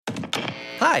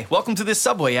Hi, welcome to this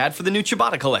Subway ad for the new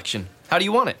Ciabatta collection. How do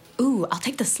you want it? Ooh, I'll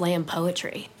take the slam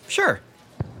poetry. Sure.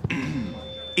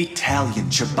 Italian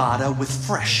ciabatta with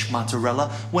fresh mozzarella.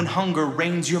 When hunger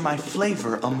reigns, you're my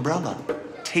flavor umbrella.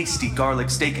 Tasty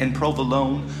garlic steak and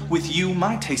provolone. With you,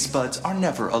 my taste buds are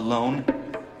never alone.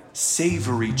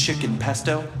 Savory chicken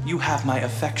pesto, you have my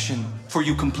affection. For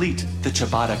you complete the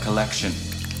ciabatta collection.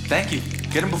 Thank you.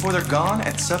 Get them before they're gone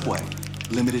at Subway.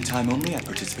 Limited time only at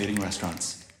participating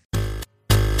restaurants.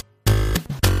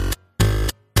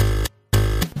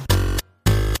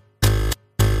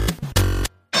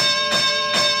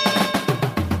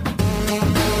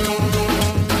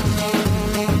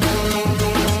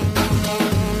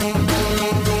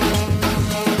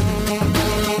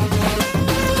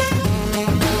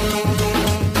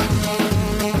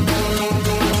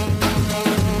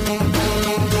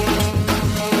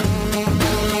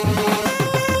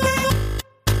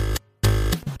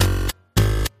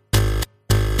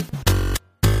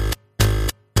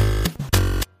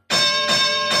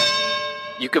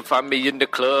 You can find me in the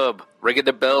club, ringing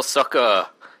the bell, sucker.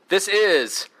 This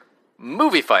is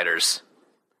Movie Fighters,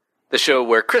 the show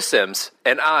where Chris Sims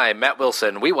and I, Matt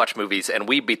Wilson, we watch movies and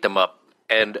we beat them up.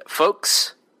 And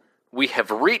folks, we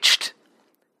have reached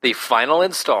the final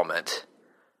installment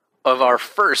of our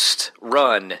first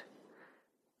run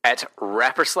at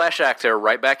Rapper/Actor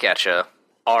Right Back At Ya,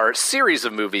 our series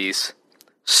of movies.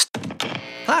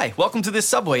 Hi, welcome to this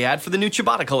Subway ad for the new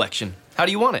Ciabatta collection. How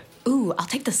do you want it? Ooh, I'll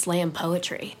take the slam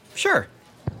poetry. Sure.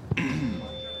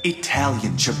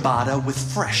 Italian ciabatta with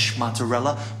fresh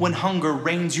mozzarella. When hunger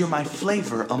reigns, you're my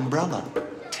flavor umbrella.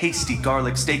 Tasty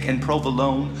garlic steak and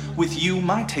provolone. With you,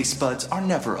 my taste buds are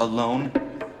never alone.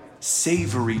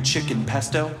 Savory chicken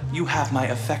pesto, you have my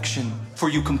affection. For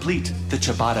you complete the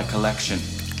ciabatta collection.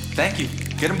 Thank you.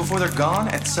 Get them before they're gone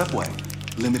at Subway.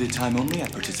 Limited time only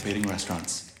at participating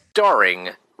restaurants. Starring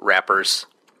rappers.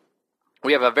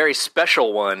 We have a very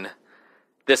special one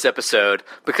this episode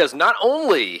because not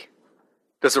only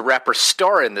does a rapper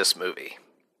star in this movie,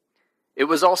 it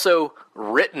was also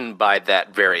written by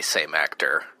that very same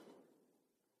actor.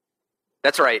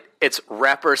 That's right, it's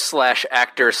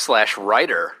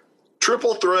rapper/actor/writer.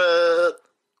 Triple threat!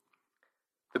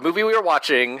 The movie we are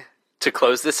watching to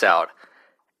close this out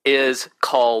is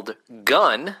called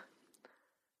Gun,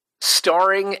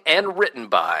 starring and written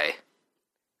by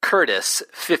Curtis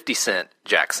 50 Cent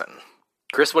Jackson.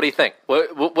 Chris, what do you think?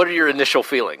 What are your initial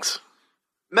feelings?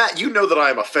 Matt, you know that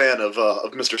I am a fan of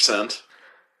Mr. Cent.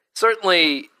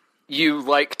 Certainly, you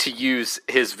like to use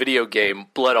his video game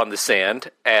Blood on the Sand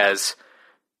as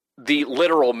the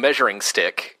literal measuring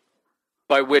stick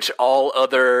by which all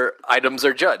other items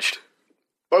are judged.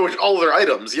 By which all other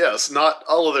items, yes. Not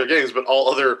all other games, but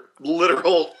all other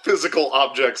literal physical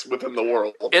objects within the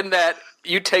world. In that,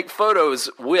 you take photos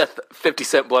with 50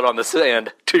 Cent Blood on the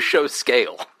Sand to show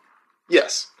scale.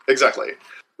 Yes, exactly.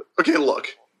 Okay,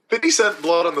 look. 50 Cent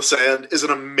Blood on the Sand is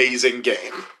an amazing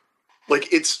game. Like,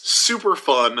 it's super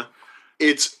fun.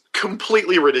 It's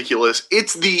completely ridiculous.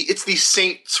 It's the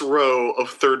Saints Row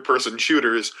of third-person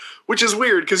shooters, which is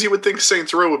weird, because you would think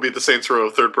Saints Row would be the Saints Row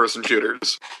of third-person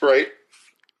shooters, right?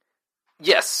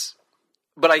 Yes,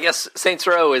 but I guess Saints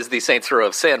Row is the Saints Row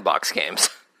of sandbox games.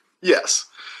 Yes.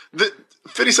 The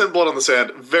 50 Cent Blood on the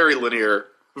Sand, very linear,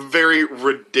 very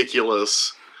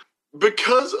ridiculous.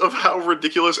 Because of how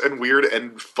ridiculous and weird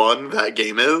and fun that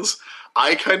game is,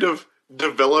 I kind of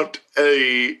developed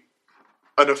an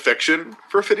affection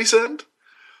for 50 Cent,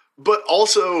 but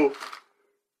also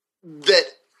that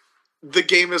the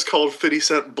game is called 50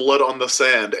 Cent Blood on the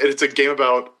Sand, and it's a game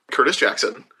about Curtis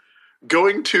Jackson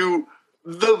going to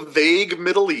the vague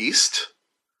Middle East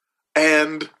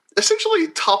and essentially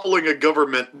toppling a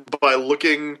government by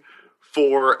looking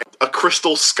for a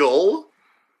crystal skull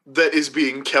that is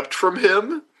being kept from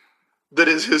him, that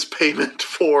is his payment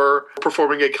for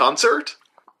performing a concert.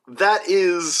 That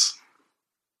is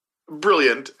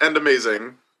brilliant and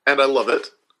amazing, and I love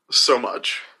it so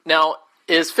much. Now,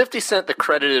 is 50 Cent the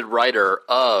credited writer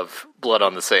of Blood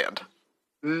on the Sand?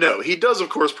 No, he does, of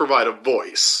course, provide a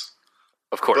voice.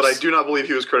 Of course. But I do not believe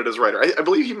he was credited as writer. I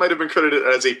believe he might have been credited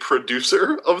as a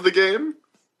producer of the game.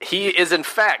 He is, in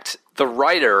fact, the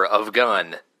writer of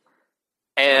Gun.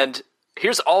 And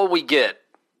here's all we get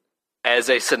as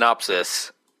a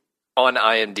synopsis on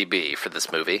IMDb for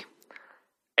this movie.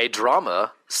 A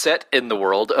drama set in the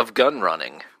world of gun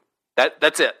running.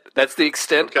 That's it. That's the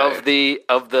extent of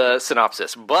the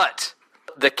synopsis. But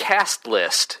the cast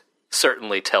list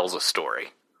certainly tells a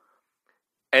story.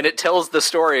 And it tells the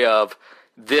story of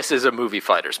this is a Movie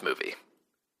Fighters movie.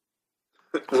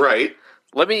 Right.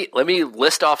 Let me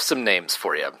list off some names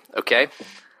for you, okay?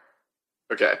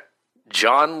 Okay.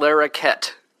 John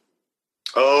Larroquette.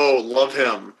 Oh, love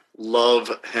him. Love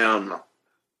him.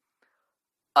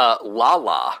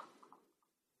 Lala.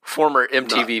 Former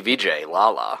MTV VJ,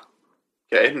 Lala.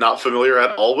 Okay, not familiar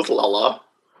at all with Lala.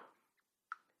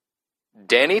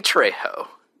 Danny Trejo.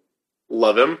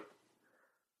 Love him.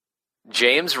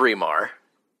 James Remar.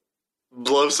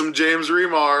 Love some James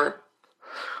Remar.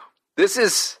 This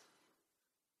is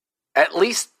at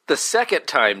least the second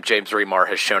time James Remar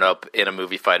has shown up in a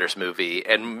Movie Fighters movie,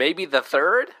 and maybe the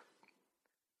third?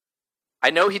 I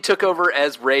know he took over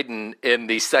as Raiden in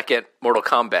the second Mortal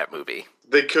Kombat movie.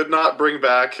 They could not bring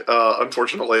back,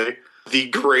 unfortunately, the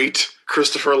great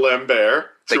Christopher Lambert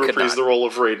to reprise the role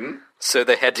of Raiden. So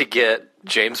they had to get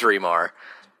James Remar.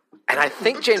 And I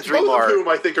think James Both Remar... of whom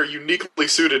I think are uniquely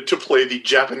suited to play the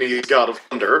Japanese God of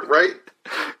Thunder, right?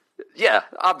 Yeah,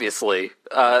 obviously.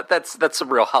 That's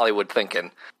some real Hollywood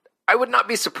thinking. I would not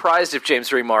be surprised if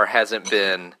James Remar hasn't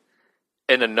been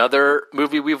in another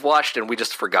movie we've watched and we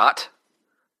just forgot.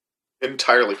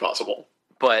 Entirely possible.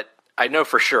 But I know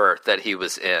for sure that he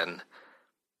was in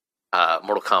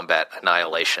Mortal Kombat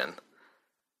Annihilation.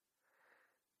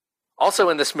 Also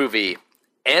in this movie,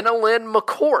 Annalyn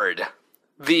McCord,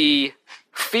 the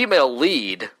female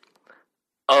lead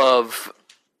of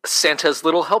Santa's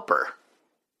Little Helper.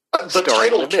 The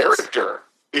title character,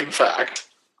 in fact,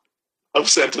 of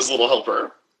Santa's Little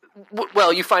Helper.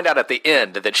 Well, you find out at the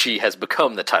end that she has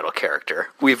become the title character.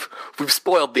 We've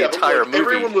spoiled the entire movie.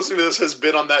 Everyone listening to this has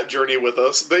been on that journey with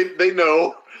us. They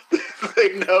know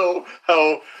they know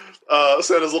how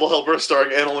Santa's Little Helper,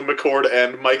 starring Annalyn McCord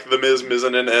and Mike the Miz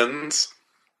Mizanin, ends.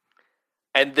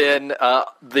 And then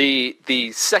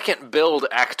the second build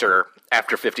actor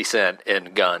after 50 Cent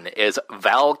in Gun is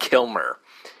Val Kilmer,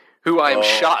 who I am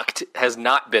shocked has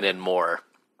not been in more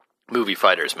Movie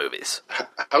Fighters movies.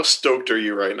 How stoked are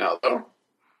you right now, though?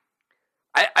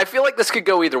 I feel like this could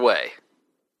go either way.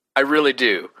 I really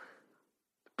do.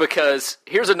 Because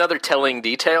here's another telling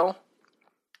detail.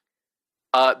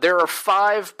 There are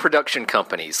 5 production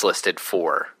companies listed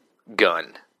for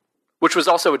Gun, which was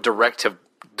also a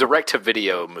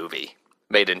direct-to-video movie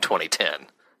made in 2010,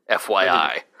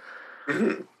 FYI.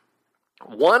 Mm-hmm.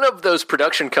 One of those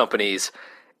production companies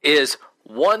is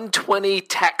 120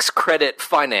 Tax Credit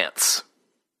Finance.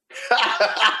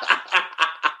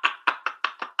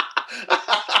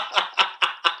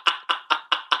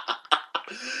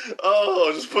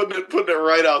 Oh, just putting it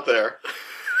right out there.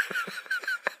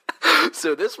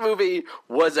 So this movie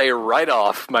was a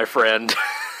write-off, my friend,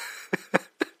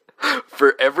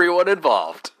 for everyone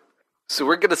involved. So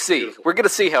we're gonna see. Beautiful. We're gonna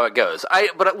see how it goes.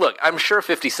 But look, I'm sure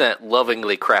 50 Cent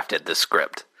lovingly crafted this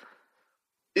script.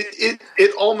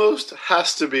 It almost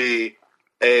has to be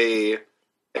a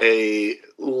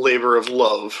labor of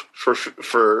love for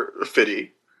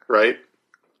Fitty, right?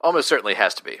 Almost certainly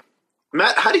has to be.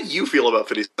 Matt, how do you feel about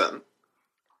 50 Cent?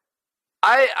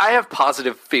 I have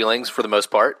positive feelings for the most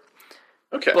part.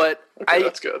 Okay, but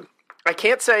that's good. I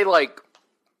can't say like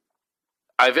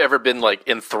I've ever been like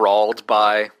enthralled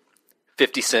by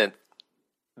 50 Cent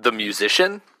the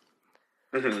musician,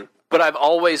 mm-hmm. But I've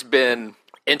always been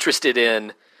interested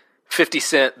in 50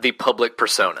 Cent the public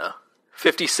persona.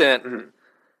 50 Cent, mm-hmm.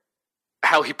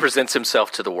 How he presents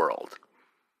himself to the world.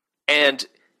 And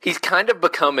he's kind of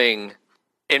becoming,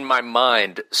 in my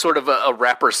mind, sort of a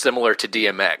rapper similar to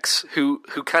DMX, who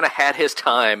kind of had his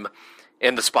time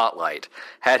in the spotlight,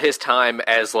 had his time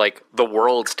as like the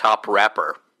world's top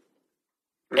rapper,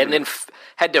 mm-hmm. And then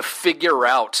had to figure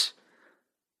out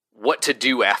what to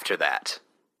do after that.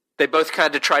 They both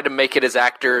kind of tried to make it as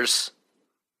actors,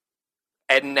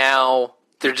 and now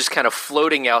they're just kind of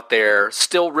floating out there,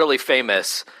 still really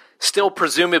famous, still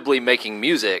presumably making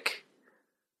music,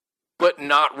 but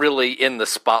not really in the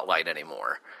spotlight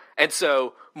anymore. And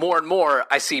so, more and more,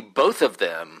 I see both of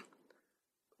them,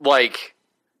 like,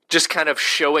 just kind of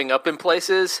showing up in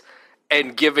places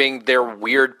and giving their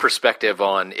weird perspective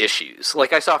on issues.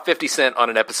 Like, I saw 50 Cent on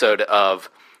an episode of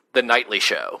The Nightly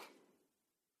Show,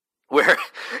 where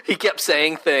he kept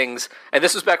saying things, and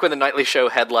this was back when The Nightly Show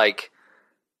had, like,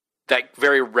 that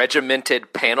very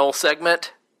regimented panel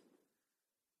segment,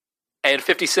 and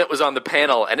 50 Cent was on the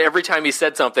panel, and every time he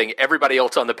said something, everybody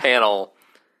else on the panel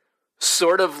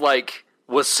sort of, like,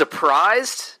 was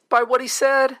surprised by what he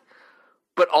said,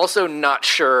 but also not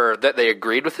sure that they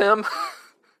agreed with him.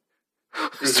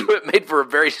 So it made for a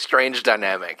very strange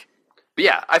dynamic. But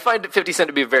yeah, I find 50 Cent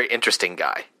to be a very interesting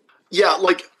guy. Yeah,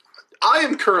 like, I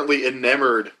am currently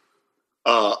enamored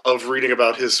of reading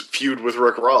about his feud with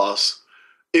Rick Ross,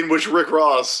 in which Rick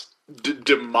Ross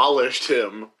demolished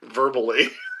him verbally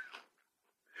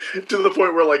to the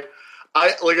point where, like,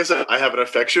 like I said, I have an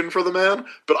affection for the man,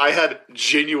 but I had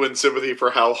genuine sympathy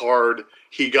for how hard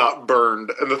he got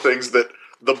burned and the things that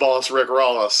the boss Rick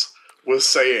Ross was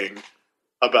saying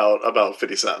about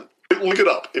 50 Cent. Look it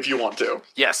up if you want to.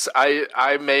 Yes,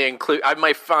 I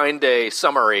might find a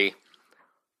summary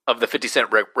of the 50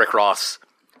 Cent Rick Ross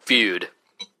feud,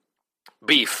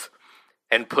 beef,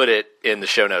 and put it in the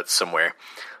show notes somewhere.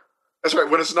 That's right.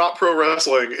 When it's not pro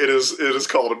wrestling, it is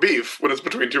called a beef when it's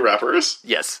between two rappers.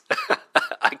 Yes.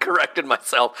 I corrected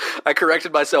myself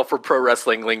for pro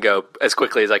wrestling lingo as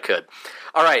quickly as I could.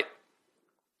 All right.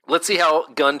 Let's see how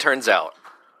Gun turns out.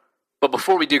 But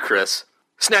before we do, Chris,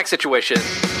 snack situation.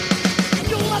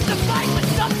 You love to fight with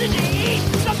something to eat.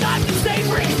 Sometimes it's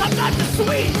savory, sometimes it's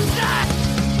sweet. Snack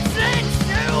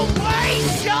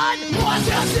situation. What's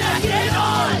your second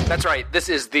on? That's right. This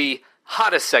is the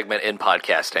hottest segment in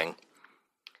podcasting.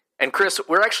 And Chris,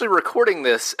 we're actually recording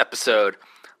this episode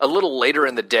a little later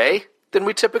in the day than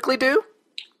we typically do.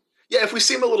 Yeah, if we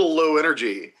seem a little low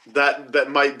energy, that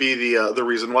might be the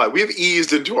reason why. We have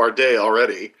eased into our day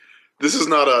already. This is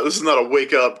not a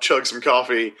wake up, chug some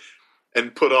coffee,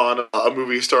 and put on a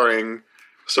movie starring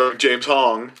James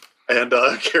Hong and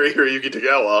Cary-Hiroyuki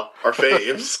Tagawa, our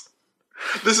faves.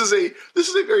 This is a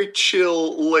very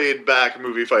chill, laid back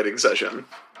movie fighting session.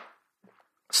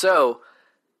 So,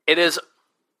 it is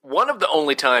one of the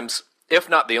only times, if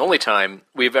not the only time,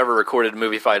 we've ever recorded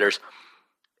Movie Fighters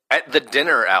at the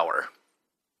dinner hour.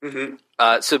 Mm-hmm.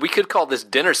 So we could call this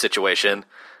dinner situation.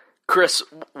 Chris,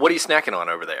 what are you snacking on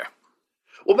over there?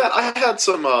 Well, Matt, I had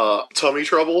some tummy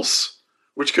troubles,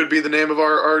 which could be the name of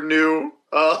our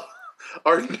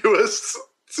newest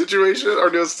situation,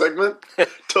 our newest segment,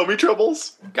 tummy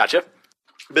troubles. Gotcha.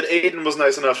 But Aiden was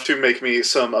nice enough to make me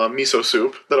some miso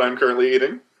soup that I'm currently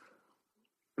eating.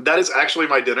 That is actually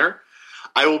my dinner.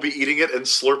 I will be eating it and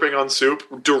slurping on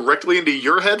soup directly into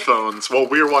your headphones while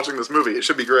we are watching this movie. It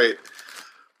should be great.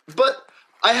 But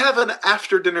I have an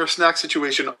after-dinner snack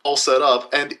situation all set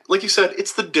up, and like you said,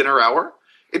 it's the dinner hour.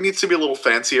 It needs to be a little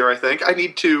fancier, I think. I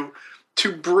need to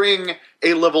bring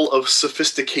a level of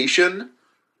sophistication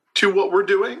to what we're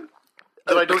doing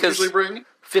that I don't usually bring.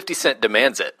 50 Cent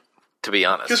demands it, to be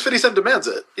honest. Because 50 Cent demands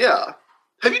it, yeah.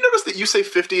 Have you noticed that you say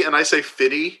 50 and I say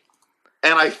 50?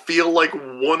 And I feel like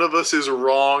one of us is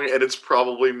wrong, and it's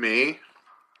probably me.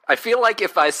 I feel like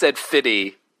if I said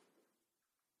 50,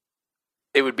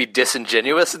 it would be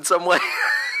disingenuous in some way.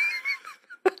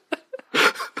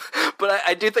 But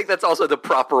I do think that's also the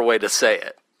proper way to say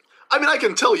it. I mean, I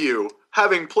can tell you,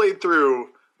 having played through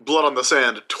Blood on the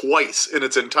Sand twice in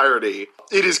its entirety,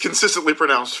 it is consistently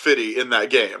pronounced Fitty in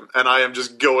that game, and I'm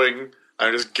just going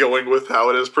with how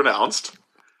it is pronounced.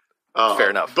 Fair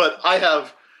enough. But I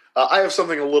have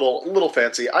something a little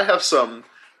fancy. I have some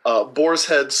Boar's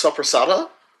Head Soppressata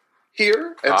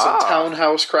here, and some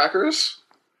Townhouse crackers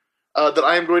that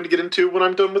I am going to get into when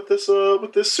I'm done with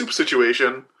this soup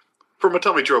situation for my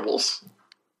tummy troubles.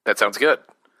 That sounds good.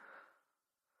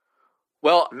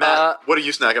 Well, Matt, what are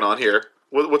you snacking on here?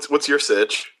 What's your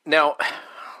sitch? Now,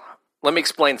 let me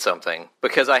explain something,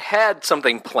 because I had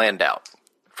something planned out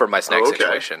for my snack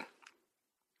situation.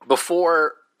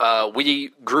 Before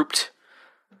we grouped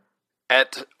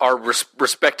at our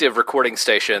respective recording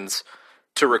stations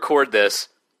to record this,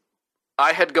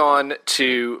 I had gone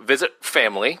to visit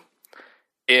family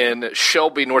in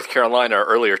Shelby, North Carolina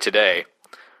earlier today,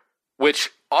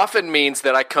 which often means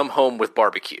that I come home with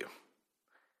barbecue.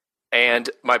 And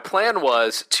my plan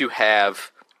was to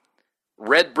have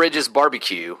Red Bridges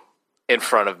barbecue in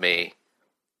front of me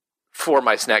for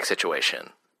my snack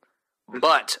situation.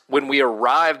 But when we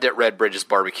arrived at Red Bridges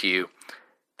barbecue,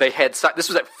 they had this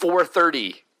was at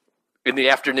 4:30 in the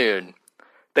afternoon.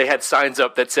 They had signs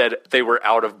up that said they were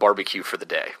out of barbecue for the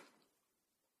day.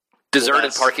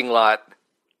 Deserted parking lot,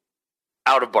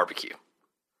 out of barbecue.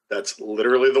 That's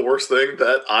literally the worst thing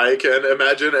that I can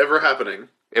imagine ever happening.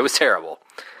 It was terrible.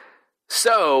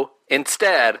 So,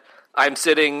 instead, I'm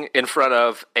sitting in front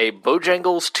of a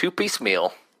Bojangles 2-piece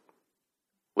meal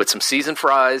with some seasoned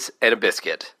fries and a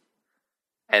biscuit.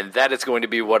 And that is going to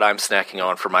be what I'm snacking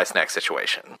on for my snack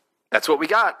situation. That's what we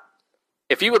got.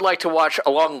 If you would like to watch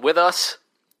along with us,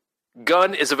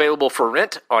 Gun is available for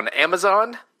rent on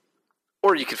Amazon,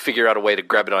 or you could figure out a way to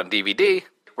grab it on DVD.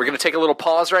 We're going to take a little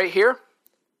pause right here.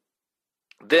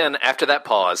 Then, after that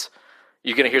pause,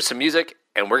 you're going to hear some music,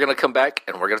 and we're going to come back,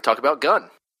 and we're going to talk about Gun.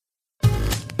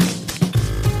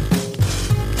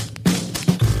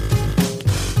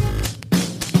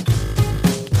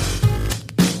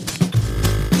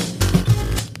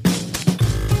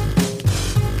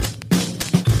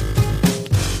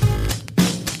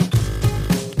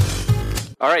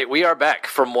 All right, we are back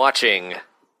from watching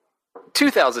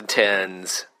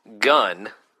 2010's Gun,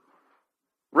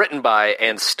 written by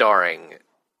and starring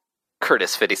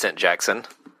Curtis 50 Cent Jackson.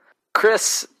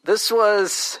 Chris, this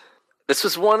was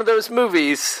one of those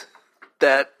movies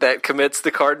that commits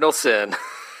the cardinal sin.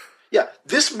 Yeah,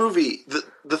 this movie,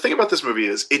 the thing about this movie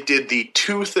is it did the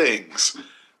two things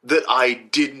that I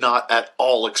did not at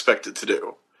all expect it to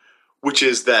do, which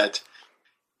is that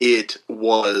it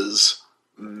was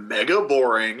mega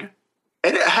boring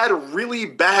and it had really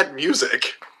bad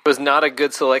music. It was not a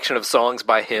good selection of songs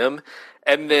by him,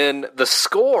 and then the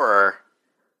score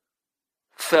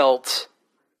felt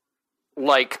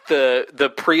like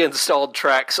the pre-installed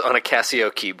tracks on a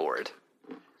Casio keyboard.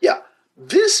 Yeah,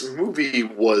 this movie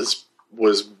was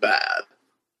bad.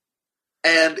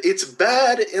 And it's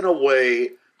bad in a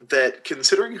way that,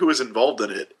 considering who is involved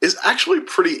in it, is actually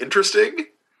pretty interesting,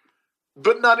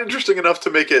 but not interesting enough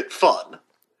to make it fun.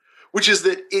 Which is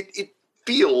that it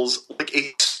feels like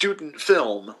a student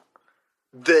film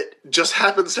that just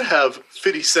happens to have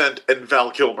 50 Cent and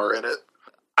Val Kilmer in it.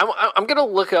 I'm going to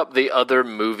look up the other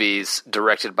movies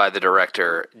directed by the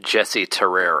director, Jesse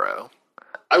Terrero.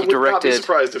 I would not be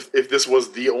surprised if this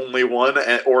was the only one,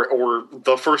 or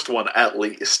the first one at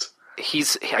least.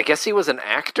 I guess he was an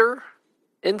actor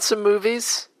in some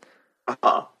movies.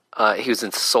 Uh-huh. He was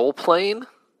in Soul Plane.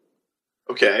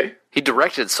 Okay. He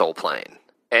directed Soul Plane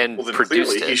and Well, then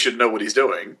produced clearly it. he should know what he's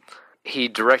doing. He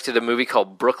directed a movie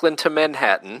called Brooklyn to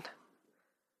Manhattan.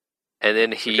 And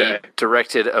then he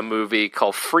directed a movie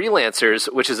called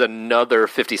Freelancers, which is another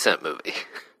 50 Cent movie.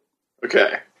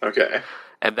 Okay.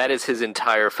 And that is his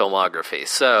entire filmography.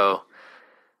 So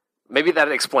maybe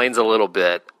that explains a little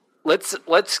bit.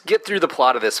 Let's get through the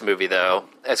plot of this movie, though,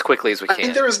 as quickly as we can.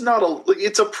 I mean,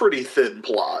 it's a pretty thin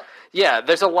plot. Yeah,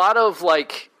 there's a lot of,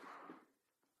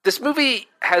 this movie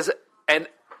has an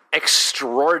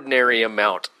extraordinary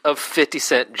amount of 50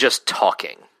 Cent just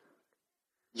talking.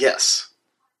 Yes.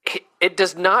 It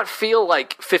does not feel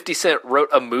like 50 Cent wrote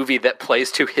a movie that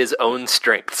plays to his own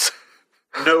strengths.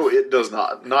 No, it does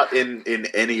not. Not in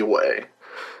any way.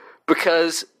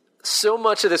 Because so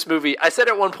much of this movie, I said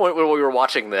at one point when we were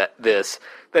watching that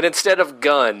instead of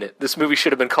Gun, this movie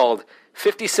should have been called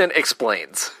 50 Cent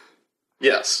Explains.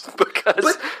 Yes.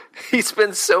 Because he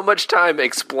spends so much time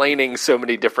explaining so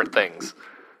many different things.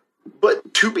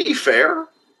 But to be fair,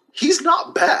 he's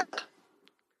not bad.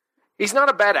 He's not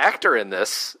a bad actor in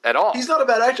this at all. He's not a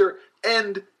bad actor,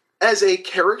 and as a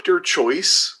character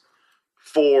choice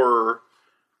for,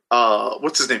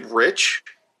 what's his name, Rich?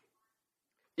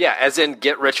 Yeah, as in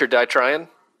Get Rich or Die Trying?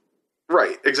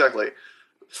 Right, exactly.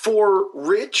 For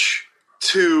Rich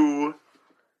to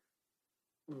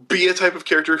be a type of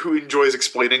character who enjoys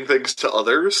explaining things to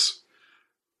others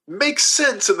makes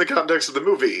sense in the context of the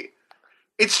movie.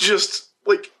 It's just,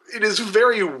 it is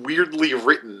very weirdly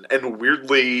written and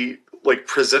weirdly,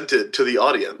 presented to the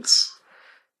audience.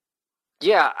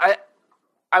 Yeah,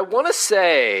 I want to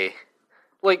say,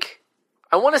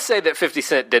 that 50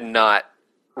 Cent did not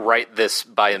write this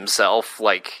by himself.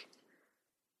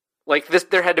 This,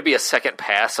 there had to be a second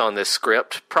pass on this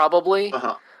script, probably.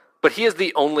 Uh-huh. But he is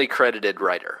the only credited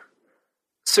writer.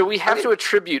 So we have to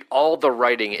attribute all the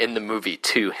writing in the movie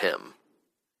to him.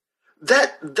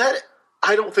 That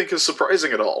I don't think is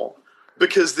surprising at all,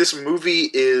 because this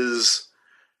movie is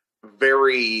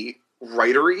very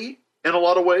writery in a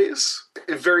lot of ways,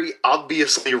 very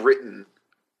obviously written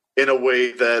in a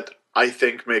way that I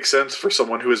think makes sense for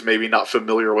someone who is maybe not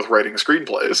familiar with writing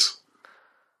screenplays.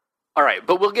 All right,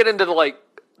 but we'll get into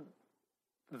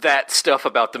that stuff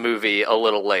about the movie a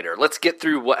little later. Let's get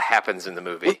through what happens in the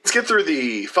movie. Let's get through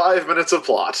the 5 minutes of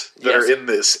plot that are in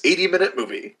this 80-minute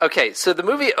movie. Okay, so the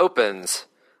movie opens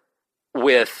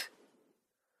with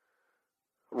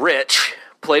Rich,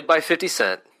 played by 50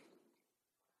 Cent,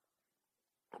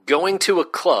 going to a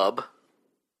club,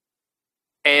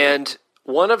 and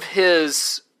one of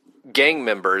his gang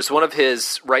members, one of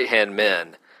his right-hand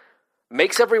men,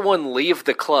 makes everyone leave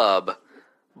the club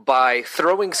by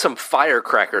throwing some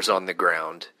firecrackers on the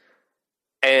ground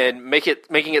and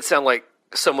making it sound like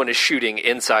someone is shooting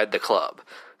inside the club.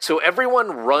 So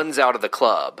everyone runs out of the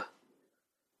club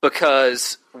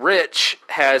because Rich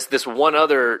has this one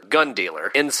other gun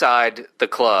dealer inside the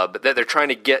club that they're trying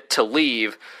to get to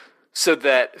leave so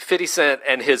that 50 Cent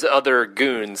and his other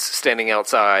goons standing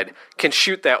outside can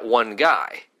shoot that one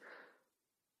guy.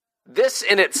 This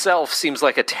in itself seems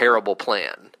like a terrible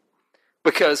plan,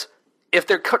 because if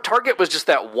their target was just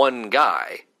that one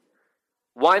guy,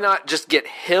 why not just get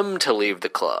him to leave the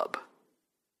club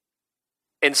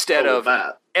instead of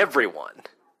Matt. everyone?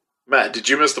 Matt, did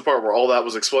you miss the part where all that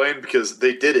was explained? Because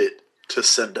they did it to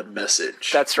send a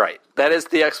message. That's right. That is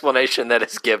the explanation that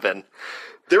is given.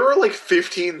 There are like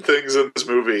 15 things in this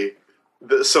movie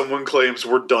that someone claims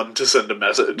were done to send a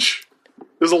message.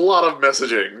 There's a lot of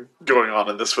messaging going on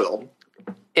in this film.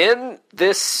 In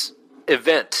this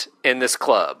event, in this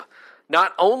club,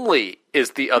 not only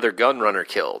is the other gunrunner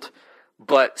killed,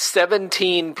 but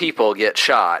 17 people get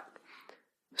shot.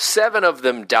 7 of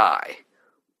them die,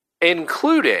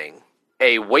 including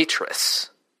a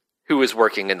waitress who is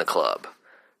working in the club,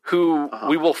 who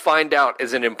we will find out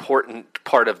is an important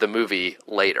part of the movie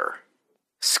later.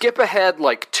 Skip ahead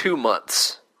like 2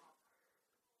 months.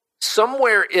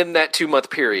 Somewhere in that 2-month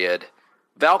period,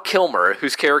 Val Kilmer,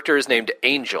 whose character is named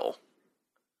Angel,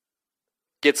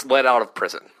 gets let out of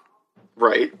prison.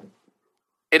 Right.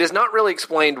 It is not really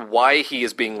explained why he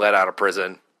is being let out of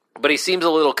prison, but he seems a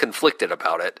little conflicted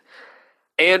about it.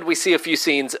 And we see a few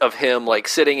scenes of him like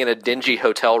sitting in a dingy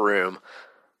hotel room,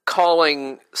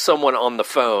 calling someone on the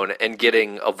phone and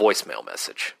getting a voicemail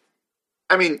message.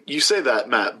 I mean, you say that,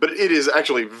 Matt, but it is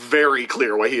actually very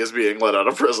clear why he is being let out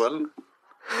of prison.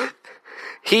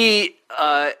 He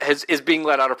is being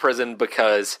let out of prison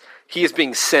because he is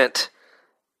being sent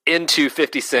into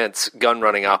 50 Cent's gun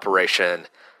running operation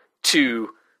to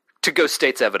go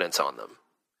state's evidence on them.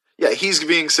 Yeah, he's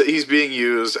being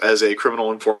used as a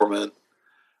criminal informant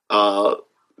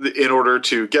in order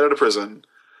to get out of prison.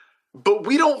 But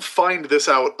we don't find this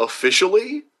out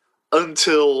officially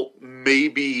until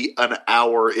maybe an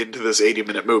hour into this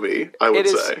 80-minute movie, I would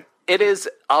say. It is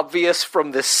obvious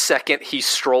from the second he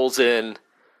strolls in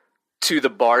to the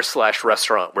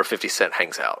bar/restaurant where 50 Cent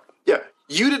hangs out. Yeah,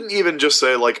 you didn't even just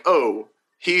say, like, oh,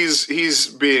 he's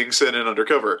being sent in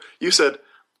undercover. You said,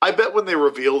 I bet when they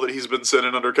reveal that he's been sent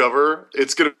in undercover,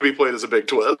 it's going to be played as a big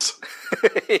twist.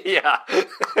 Yeah.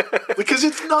 Because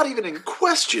it's not even in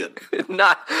question.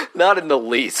 Not in the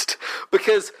least.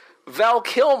 Because Val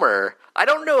Kilmer, I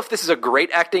don't know if this is a great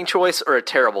acting choice or a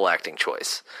terrible acting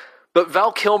choice, but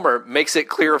Val Kilmer makes it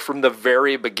clear from the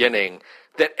very beginning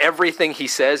that everything he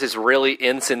says is really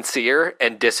insincere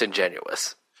and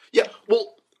disingenuous. Yeah,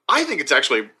 well, I think it's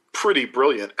actually pretty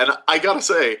brilliant. And I gotta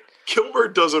say, Kilmer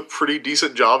does a pretty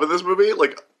decent job in this movie,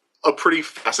 like a pretty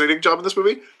fascinating job in this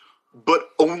movie, but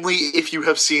only if you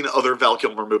have seen other Val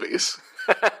Kilmer movies.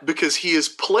 Because he is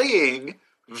playing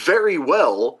very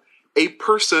well a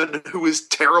person who is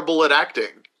terrible at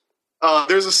acting.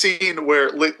 There's a scene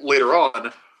where later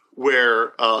on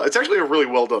where it's actually a really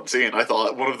well done scene, I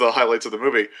thought, one of the highlights of the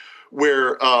movie,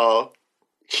 where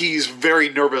he's very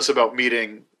nervous about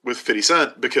meeting with 50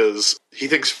 Cent because he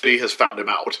thinks 50 has found him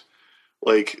out.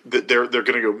 Like, they're going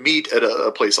to go meet at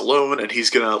a place alone, and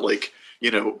he's going to, like,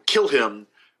 kill him.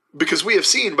 Because we have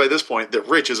seen by this point that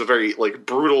Rich is a very, like,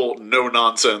 brutal,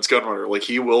 no-nonsense gunrunner. Like,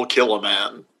 he will kill a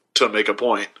man to make a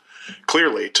point.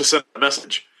 Clearly, to send a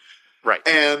message. Right.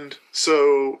 And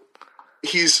so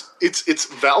it's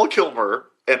Val Kilmer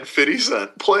and 50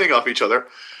 Cent playing off each other,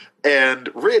 and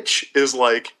Rich is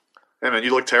like, hey man,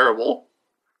 you look terrible.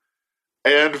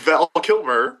 And Val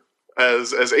Kilmer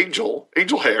as Angel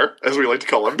Hair, as we like to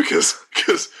call him, because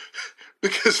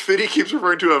 50 keeps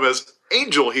referring to him as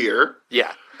Angel here.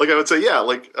 Yeah. Like I would say, yeah,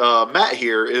 like Matt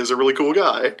here is a really cool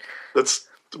guy. That's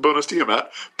a bonus to you,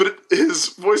 Matt. But his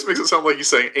voice makes it sound like he's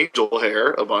saying Angel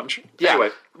Hair a bunch. Yeah. Anyway.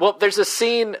 Well, there's a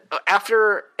scene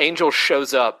after Angel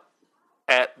shows up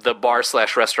at the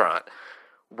bar/restaurant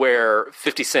where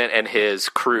 50 Cent and his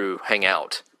crew hang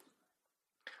out.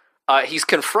 He's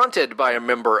confronted by a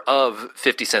member of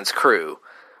 50 Cent's crew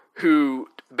who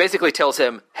basically tells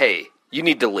him, hey, you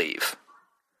need to leave.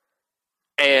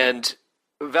 And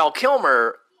Val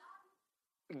Kilmer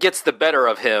gets the better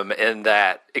of him in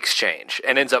that exchange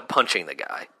and ends up punching the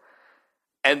guy.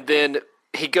 And then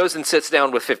he goes and sits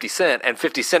down with 50 Cent, and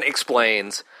 50 Cent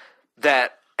explains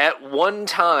that at one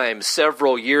time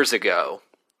several years ago,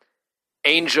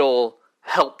 Angel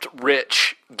helped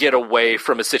Rich get away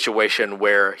from a situation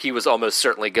where he was almost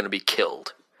certainly going to be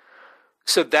killed.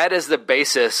 So that is the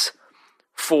basis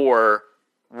for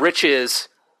Rich's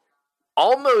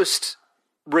almost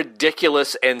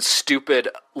ridiculous and stupid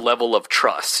level of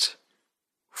trust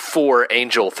for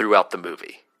Angel throughout the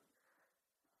movie.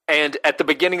 And at the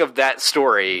beginning of that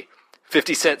story,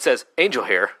 50 Cent says, Angel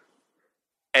Hair.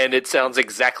 And it sounds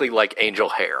exactly like Angel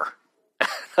Hair.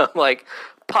 I'm like,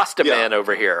 Pasta Man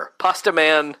over here. Pasta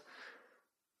Man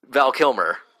Val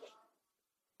Kilmer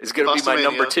is going to be my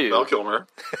number 2. Val Kilmer.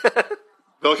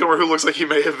 Val Kilmer, who looks like he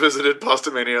may have visited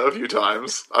Pastamania a few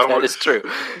times. That is true.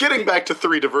 Getting back to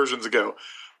 3 diversions ago,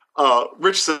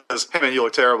 Rich says, hey man, you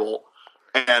look terrible.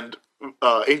 And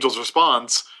Angel's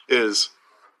response is,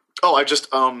 oh, I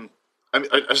just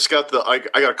got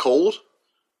a cold.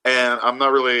 and I'm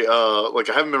not really, I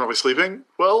haven't been really sleeping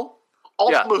well.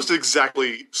 Almost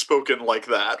exactly spoken like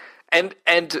that. And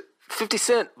 50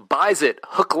 Cent buys it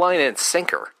hook, line, and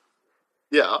sinker.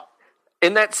 Yeah.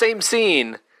 In that same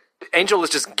scene, Angel is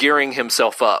just gearing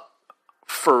himself up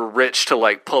for Rich to,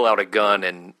 like, pull out a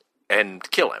gun and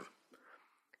kill him.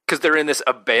 Because they're in this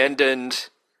abandoned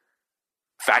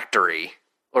factory,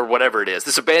 or whatever it is,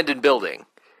 this abandoned building.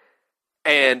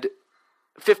 And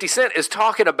 50 Cent is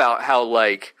talking about how,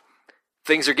 like,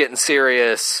 things are getting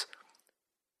serious,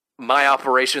 my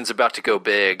operation's about to go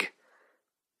big,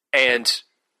 and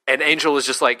Angel is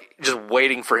just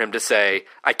waiting for him to say,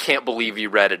 I can't believe you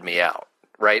ratted me out,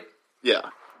 right? Yeah.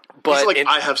 But he's like,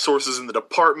 I have sources in the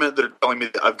department that are telling me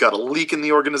that I've got a leak in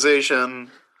the organization.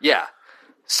 Yeah.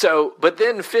 So, but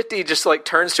then 50 just, like,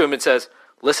 turns to him and says,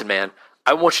 listen, man,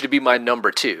 I want you to be my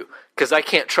number 2, because I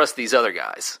can't trust these other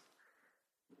guys.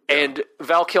 And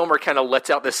Val Kilmer kind of lets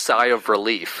out this sigh of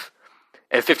relief.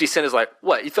 And 50 Cent is like,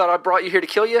 what, you thought I brought you here to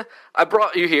kill you? I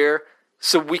brought you here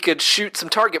so we could shoot some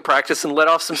target practice and let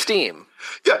off some steam.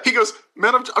 Yeah, he goes,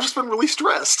 man, I've just been really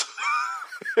stressed.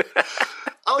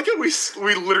 I like how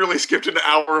we literally skipped an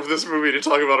hour of this movie to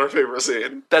talk about our favorite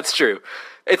scene. That's true.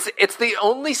 It's the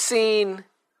only scene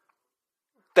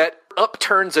that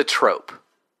upturns a trope.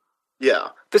 Yeah.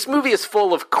 This movie is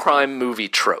full of crime movie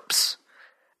tropes.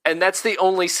 And that's the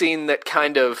only scene that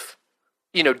kind of,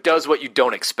 does what you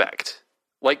don't expect.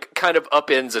 Like, kind of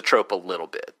upends a trope a little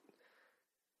bit.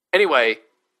 Anyway,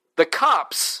 the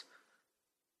cops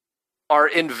are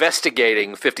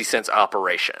investigating 50 Cent's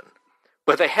operation,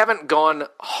 but they haven't gone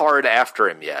hard after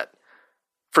him yet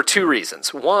for 2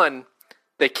 reasons. 1,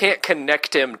 they can't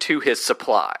connect him to his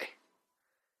supply.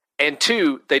 And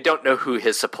 2, they don't know who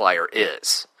his supplier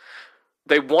is.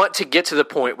 They want to get to the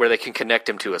point where they can connect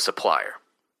him to a supplier.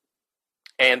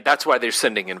 And that's why they're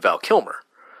sending in Val Kilmer.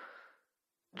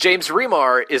 James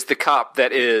Remar is the cop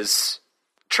that is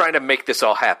trying to make this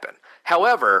all happen.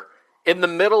 However, in the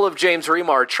middle of James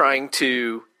Remar trying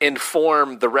to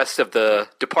inform the rest of the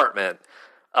department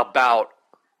about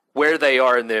where they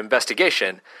are in the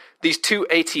investigation, these 2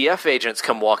 ATF agents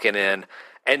come walking in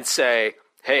and say,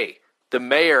 hey, the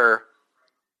mayor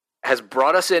has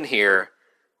brought us in here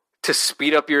to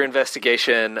speed up your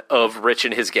investigation of Rich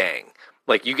and his gang.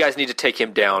 Like, you guys need to take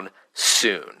him down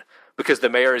soon, because the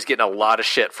mayor is getting a lot of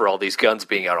shit for all these guns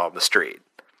being out on the street.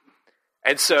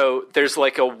 And so there's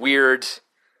like a weird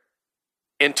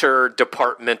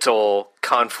interdepartmental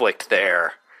conflict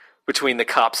there between the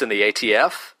cops and the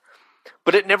ATF.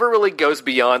 But it never really goes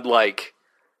beyond, like,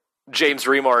 James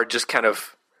Remar just kind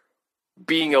of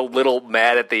being a little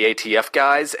mad at the ATF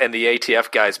guys, and the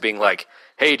ATF guys being like,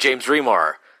 hey, James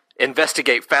Remar,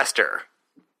 investigate faster.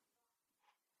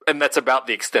 And that's about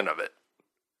the extent of it.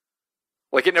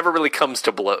 Like, it never really comes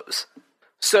to blows.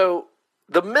 So,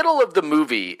 the middle of the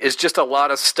movie is just a lot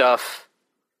of stuff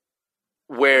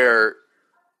where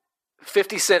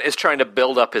 50 Cent is trying to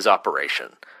build up his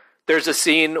operation. There's a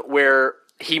scene where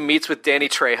he meets with Danny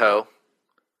Trejo,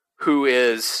 who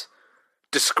is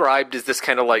described as this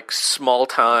kind of, like,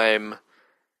 small-time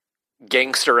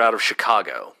gangster out of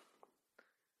Chicago,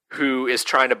 who is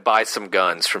trying to buy some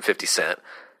guns from 50 Cent.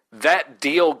 That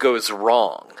deal goes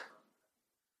wrong.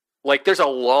 Like, there's a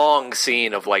long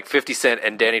scene of, like, 50 Cent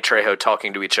and Danny Trejo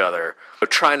talking to each other,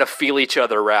 trying to feel each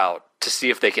other out to see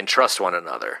if they can trust one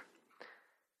another.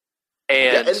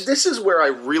 And this is where I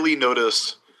really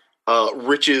noticed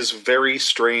Rich's very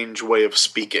strange way of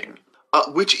speaking,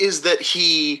 which is that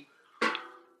he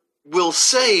will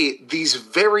say these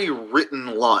very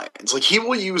written lines. Like, he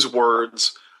will use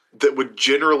words that would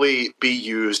generally be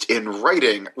used in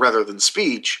writing rather than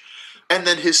speech, and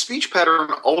then his speech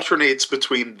pattern alternates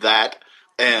between that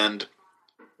and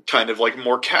kind of like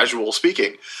more casual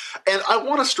speaking. And I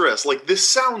want to stress, like, this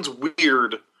sounds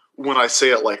weird when I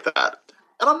say it like that.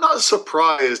 And I'm not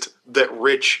surprised that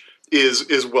Rich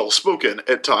is well-spoken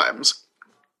at times.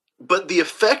 But the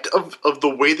effect of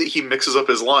the way that he mixes up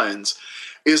his lines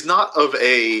is not of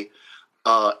a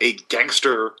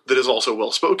gangster that is also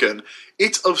well-spoken.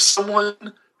 It's of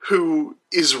someone who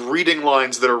is reading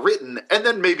lines that are written and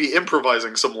then maybe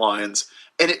improvising some lines,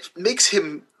 and it makes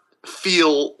him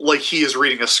feel like he is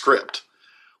reading a script.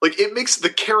 Like, it makes the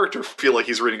character feel like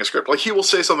he's reading a script. Like, he will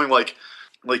say something like,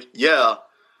 yeah,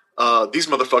 these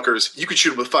motherfuckers, you could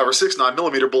shoot them with 5 or 6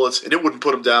 9mm bullets and it wouldn't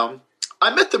put them down.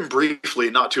 I met them briefly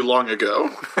not too long ago.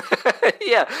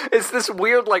 Yeah, it's this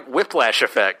weird, like, whiplash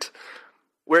effect,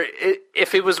 where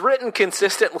if it was written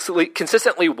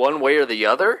consistently one way or the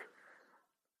other,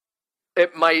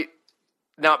 it might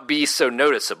not be so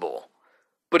noticeable.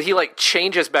 But he, like,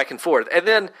 changes back and forth. And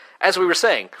then, as we were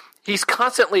saying, He's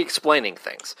constantly explaining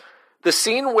things. The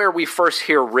scene where we first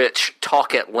hear Rich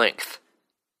talk at length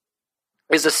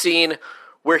is a scene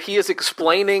where he is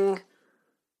explaining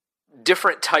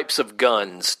different types of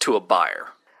guns to a buyer.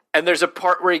 And there's a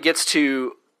part where he gets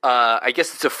to, I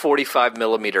guess it's a 45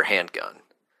 millimeter handgun.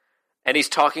 And he's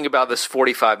talking about this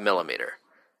 45 millimeter.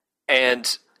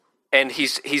 And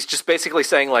he's just basically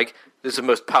saying, like, this is the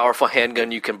most powerful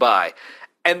handgun you can buy.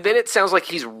 And then it sounds like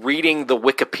he's reading the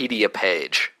Wikipedia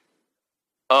page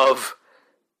of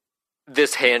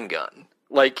this handgun.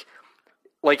 Like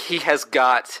he has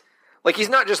got... Like, he's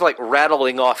not just, like,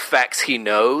 rattling off facts he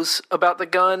knows about the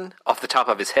gun off the top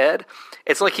of his head.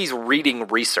 It's like he's reading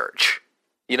research,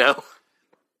 you know?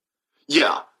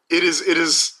 Yeah, it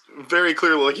is very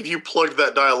clearly, like, if you plugged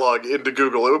that dialogue into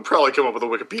Google, it would probably come up with a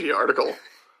Wikipedia article.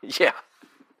 Yeah.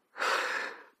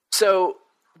 So,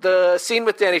 the scene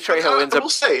with Danny Trejo ends up...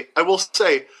 I will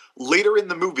say, later in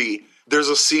the movie, there's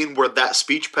a scene where that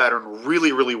speech pattern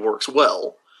really, really works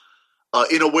well.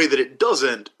 In a way that it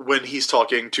doesn't when he's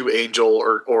talking to Angel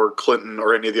or Clinton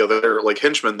or any of the other, like,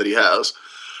 henchmen that he has.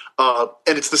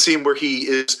 And it's the scene where he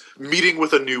is meeting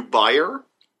with a new buyer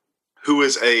who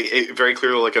is a very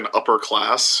clearly, like, an upper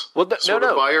class sort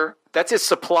of buyer. That's his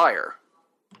supplier.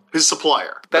 His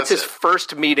supplier. That's his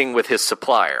first meeting with his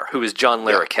supplier, who is John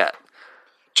Larroquette. Yeah.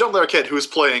 John Larroquette, who is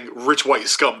playing rich white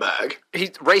scumbag.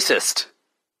 He's racist.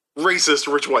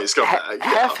 Racist rich white scumbag.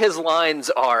 Half his lines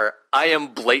are, I am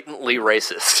blatantly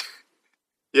racist.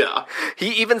 Yeah.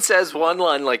 He even says one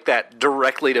line like that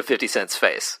directly to 50 Cent's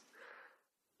face.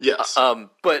 Yes.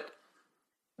 But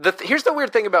here's the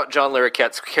weird thing about John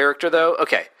Larroquette's character, though.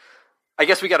 Okay, I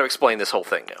guess we got to explain this whole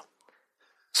thing now.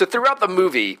 So throughout the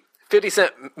movie, 50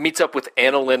 Cent meets up with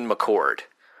Annalyn McCord,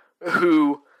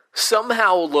 who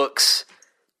somehow looks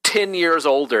 10 years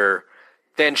older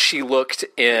than she looked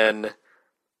in...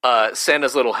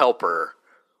 Santa's Little Helper,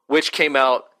 which came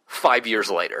out 5 years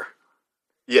later.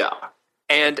 Yeah.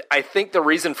 And I think the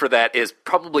reason for that is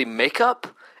probably makeup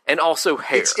and also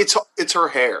hair. It's her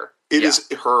hair.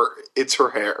 It's her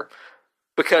hair.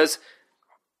 Because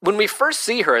when we first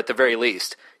see her, at the very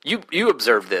least, you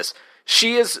observe this,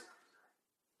 she is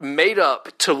made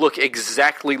up to look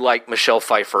exactly like Michelle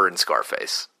Pfeiffer in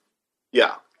Scarface.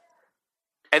 Yeah.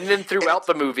 And then throughout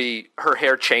the movie, her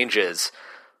hair changes,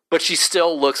 but she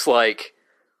still looks like,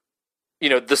 you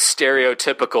know, the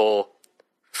stereotypical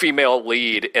female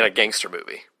lead in a gangster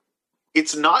movie.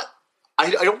 It's not...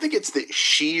 I don't think it's that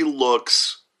she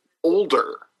looks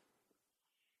older.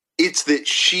 It's that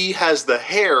she has the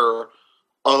hair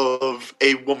of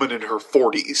a woman in her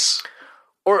 40s.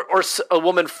 Or a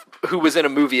woman who was in a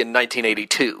movie in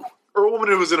 1982. Or a woman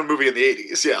who was in a movie in the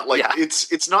 80s, yeah. Like, yeah.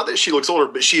 It's not that she looks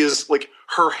older, but she is, like,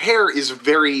 her hair is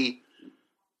very...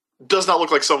 does not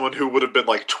look like someone who would have been,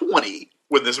 like, 20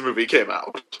 when this movie came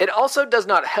out. It also does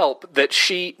not help that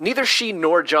neither she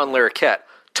nor John Larroquette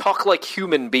talk like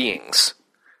human beings.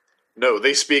 No,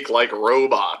 they speak like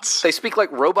robots. They speak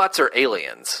like robots or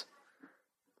aliens.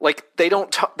 Like, they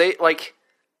don't talk...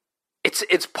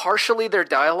 It's partially their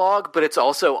dialogue, but it's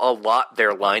also a lot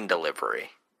their line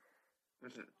delivery.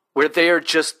 Mm-hmm. Where they are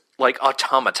just like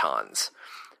automatons.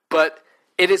 But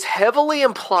it is heavily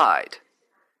implied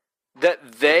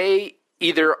that they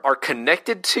either are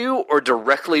connected to or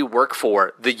directly work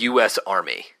for the U.S.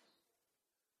 Army.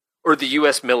 Or the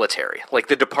U.S. military, like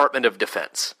the Department of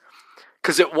Defense.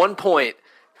 Because at one point,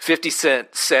 50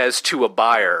 Cent says to a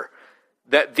buyer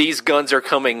that these guns are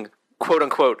coming,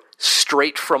 quote-unquote,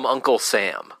 straight from Uncle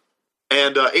Sam.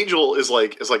 And Angel is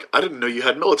like, I didn't know you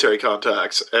had military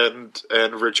contacts. And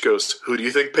Rich goes, who do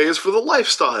you think pays for the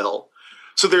lifestyle?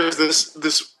 So there's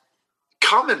this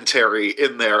commentary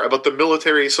in there about the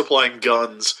military supplying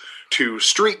guns to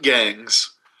street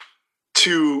gangs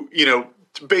to, you know,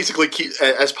 basically keep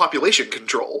as population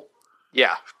control.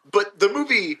 Yeah. But the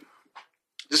movie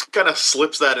just kind of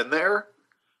slips that in there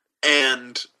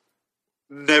and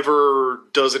never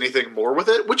does anything more with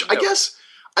it, which no.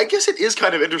 I guess it is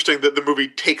kind of interesting that the movie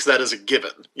takes that as a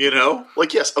given, you know?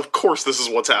 Like, yes, of course this is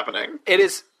what's happening. It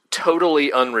is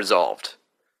totally unresolved.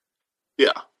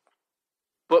 Yeah.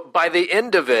 But by the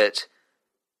end of it,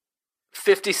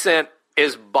 50 Cent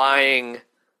is buying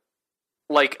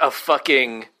like a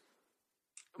fucking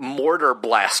mortar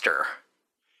blaster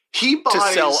to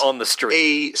sell on the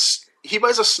street. He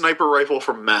buys a sniper rifle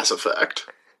from Mass Effect.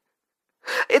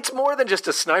 It's more than just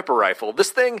a sniper rifle. This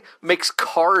thing makes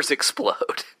cars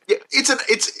explode. Yeah,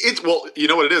 it's well, you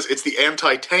know what it is? It's the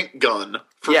anti-tank gun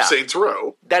from Saints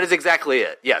Row. That is exactly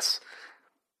it. Yes.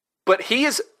 But he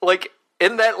is like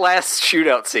in that last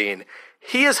shootout scene,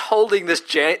 he is holding this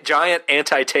giant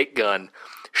anti-tank gun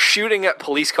shooting at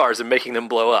police cars and making them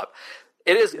blow up.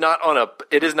 It is not on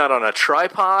a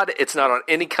tripod. It's not on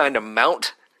any kind of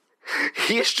mount.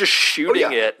 He's just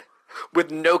shooting it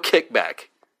with no kickback.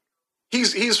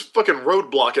 He's fucking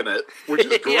roadblocking it, which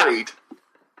is great.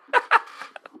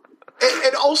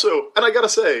 and also, and I gotta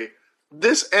say,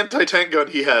 this anti-tank gun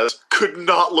he has could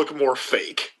not look more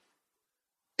fake.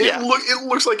 It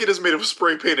looks like it is made of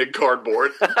spray-painted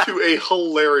cardboard to a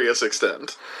hilarious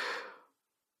extent.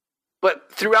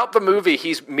 But throughout the movie,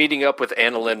 he's meeting up with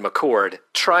Annalyn McCord,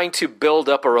 trying to build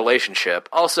up a relationship.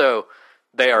 Also,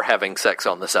 they are having sex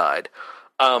on the side.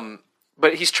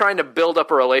 But he's trying to build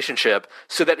up a relationship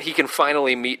so that he can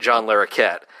finally meet John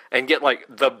Larroquette and get, like,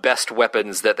 the best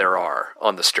weapons that there are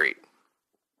on the street.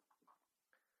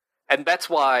 And that's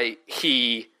why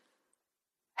he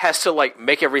has to, like,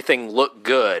 make everything look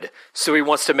good. So he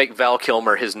wants to make Val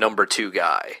Kilmer his number 2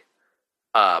 guy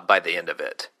by the end of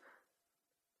it.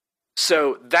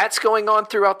 So that's going on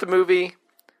throughout the movie.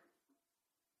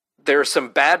 There's some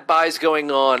bad buys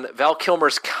going on. Val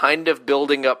Kilmer's kind of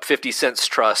building up 50 Cent's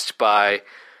trust by,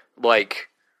 like,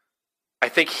 I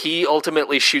think he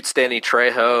ultimately shoots Danny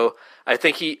Trejo. I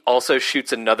think he also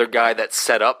shoots another guy that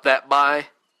set up that buy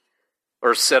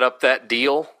or set up that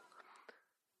deal.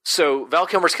 So Val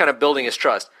Kilmer's kind of building his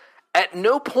trust. At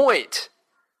no point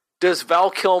does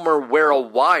Val Kilmer wear a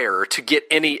wire to get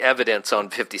any evidence on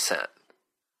 50 Cent.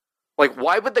 Like,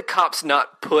 why would the cops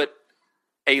not put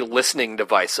a listening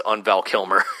device on Val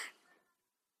Kilmer?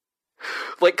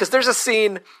 Like, because there's a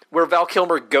scene where Val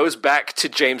Kilmer goes back to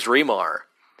James Remar,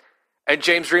 and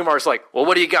James Remar's like, well,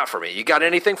 what do you got for me? You got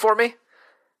anything for me?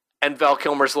 And Val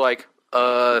Kilmer's like,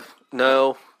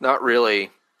 no, not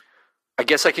really. I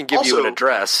guess I can give you an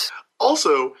address.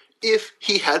 Also, if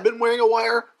he had been wearing a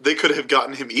wire, they could have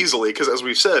gotten him easily, because as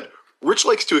we've said, Rich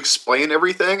likes to explain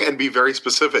everything and be very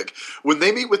specific. When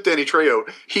they meet with Danny Trejo,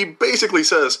 he basically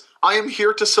says, I am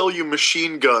here to sell you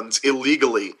machine guns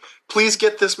illegally. Please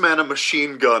get this man a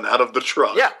machine gun out of the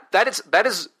truck. Yeah,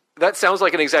 that sounds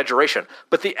like an exaggeration.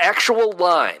 But the actual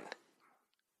line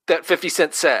that 50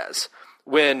 Cent says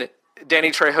when Danny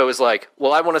Trejo is like,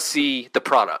 well, I want to see the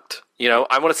product. You know,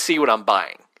 I want to see what I'm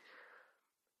buying.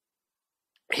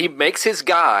 He makes his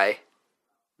guy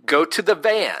go to the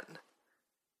van.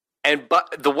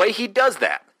 But the way he does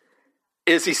that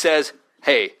is he says,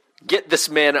 hey, get this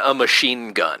man a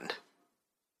machine gun.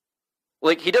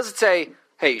 Like, he doesn't say,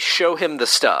 hey, show him the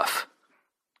stuff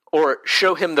or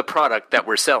show him the product that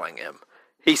we're selling him.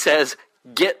 He says,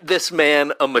 get this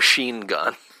man a machine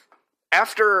gun.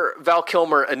 After Val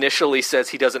Kilmer initially says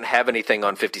he doesn't have anything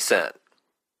on 50 Cent,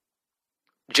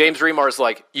 James Remar's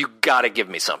like, you gotta give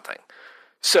me something.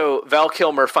 So Val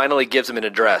Kilmer finally gives him an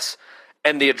address.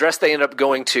 And the address they end up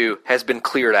going to has been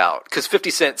cleared out. Because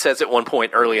 50 Cent says at one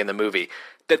point early in the movie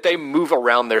that they move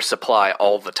around their supply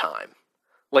all the time.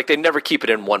 Like, they never keep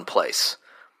it in one place.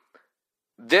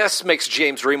 This makes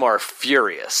James Remar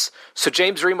furious. So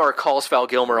James Remar calls Val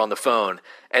Kilmer on the phone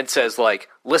and says, like,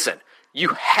 listen, you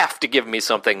have to give me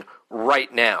something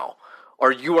right now,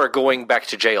 or you are going back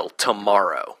to jail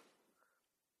tomorrow.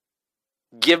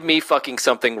 Give me fucking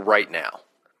something right now.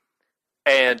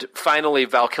 And finally,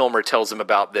 Val Kilmer tells him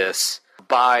about this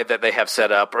buy that they have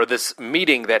set up, or this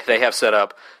meeting that they have set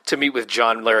up to meet with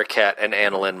John Larroquette and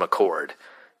Annalyn McCord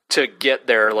to get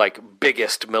their, like,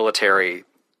 biggest military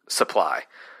supply.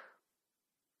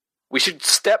 We should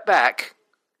step back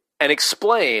and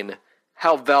explain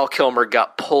how Val Kilmer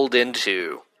got pulled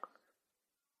into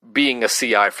being a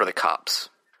CI for the cops.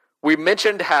 We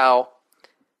mentioned how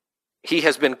he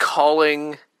has been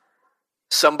calling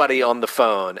somebody on the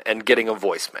phone and getting a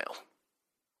voicemail.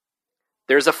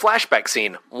 There's a flashback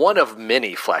scene, one of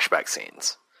many flashback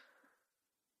scenes.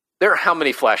 There are how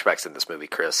many flashbacks in this movie,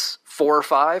 Chris? 4 or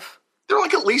 5? There are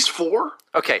like at least 4.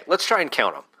 Okay, let's try and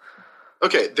count them.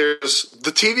 Okay, there's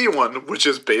the TV one, which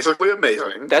is basically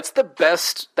amazing. That's the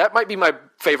best. That might be my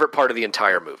favorite part of the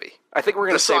entire movie. I think we're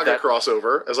going to save that. The saga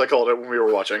crossover, as I called it when we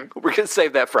were watching. We're going to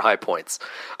save that for high points.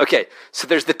 Okay, so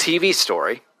there's the TV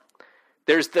story.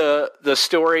 There's the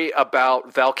story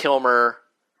about Val Kilmer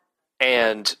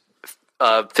and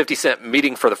 50 Cent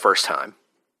meeting for the first time.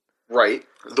 Right.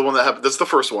 The one that happened. That's the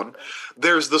first one.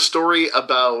 There's the story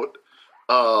about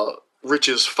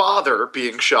Rich's father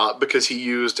being shot because he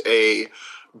used a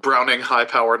Browning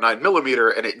high-power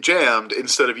 9mm and it jammed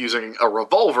instead of using a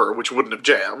revolver, which wouldn't have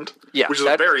jammed. Yeah, which is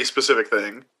a very specific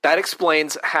thing. That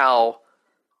explains how,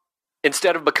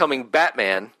 instead of becoming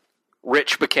Batman,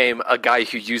 Rich became a guy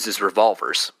who uses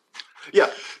revolvers. Yeah,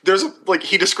 there's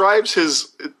he describes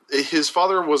his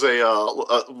father was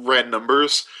ran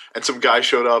numbers, and some guy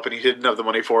showed up and he didn't have the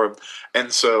money for him,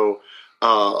 and so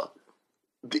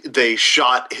they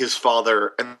shot his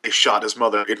father and they shot his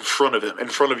mother in front of him, in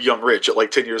front of young Rich at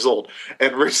like 10 years old.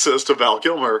 And Rich says to Val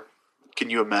Kilmer, "Can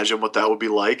you imagine what that would be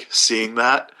like, seeing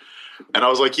that?" And I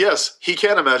was like, yes, he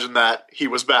can imagine that. He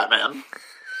was Batman.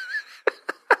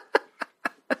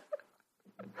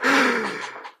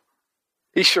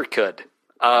 He sure could.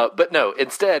 But no,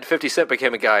 instead, 50 Cent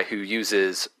became a guy who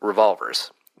uses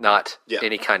revolvers, not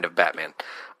any kind of Batman.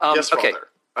 Yes, Father.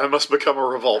 I must become a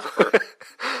revolver.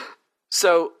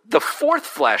 So the fourth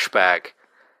flashback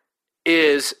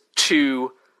is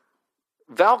to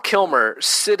Val Kilmer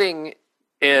sitting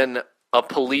in a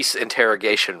police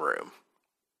interrogation room,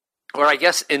 or I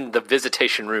guess in the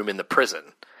visitation room in the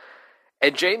prison.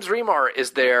 And James Remar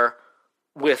is there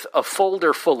with a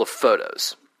folder full of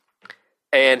photos.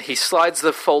 And he slides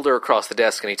the folder across the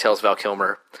desk and he tells Val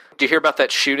Kilmer, "Do you hear about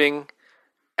that shooting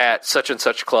at such and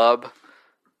such club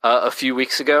a few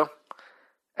weeks ago?"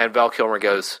 And Val Kilmer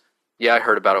goes, "Yeah, I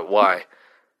heard about it. Why?"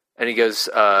 And he goes,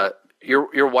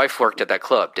 your wife worked at that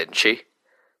club, didn't she?"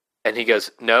 And he goes,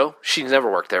 "No, she's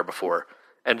never worked there before."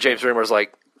 And James Remar's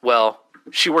like, "Well,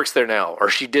 she works there now, or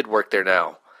she did work there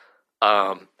now.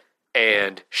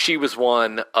 And she was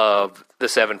one of the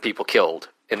 7 people killed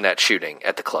in that shooting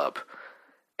at the club."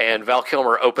 And Val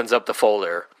Kilmer opens up the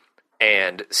folder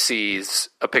and sees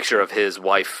a picture of his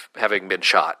wife having been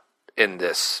shot in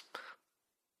this,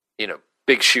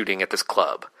 big shooting at this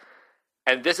club.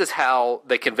 And this is how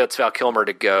they convince Val Kilmer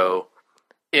to go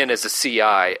in as a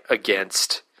CI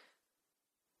against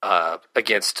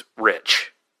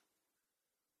Rich.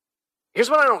 Here's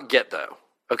what I don't get, though,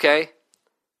 okay?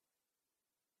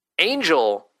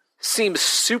 Angel seems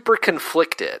super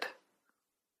conflicted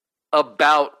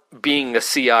about being a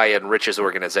CI in Rich's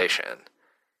organization,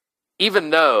 even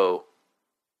though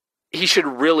he should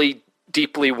really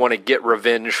deeply want to get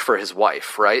revenge for his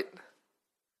wife, right?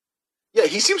 Yeah,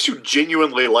 he seems to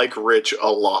genuinely like Rich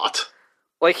a lot.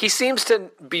 Like, he seems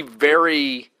to be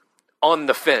very on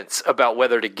the fence about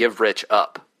whether to give Rich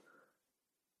up.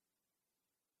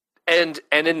 And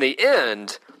in the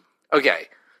end, okay,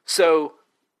 so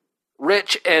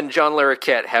Rich and John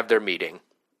Larroquette have their meeting.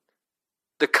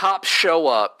 The cops show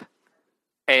up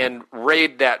and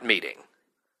raid that meeting.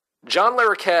 John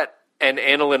Larroquette and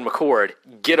Annalyn McCord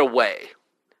get away.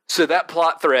 So that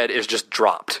plot thread is just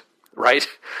dropped, right?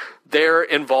 Their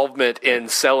involvement in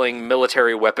selling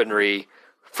military weaponry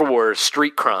for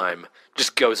street crime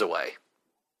just goes away.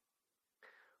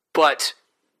 But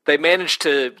they managed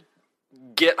to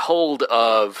get hold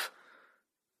of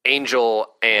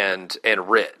Angel and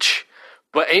Rich.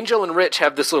 But Angel and Rich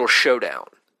have this little showdown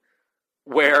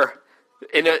where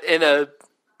in a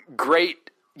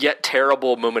great yet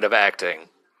terrible moment of acting,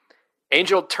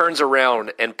 Angel turns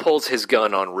around and pulls his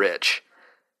gun on Rich.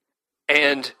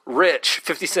 And Rich,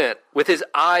 50 Cent, with his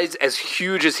eyes as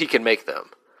huge as he can make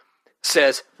them,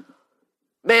 says,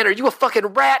 "Man, are you a fucking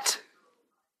rat?"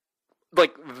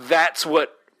 Like, that's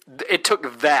what... It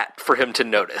took that for him to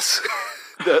notice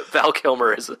that Val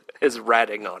Kilmer is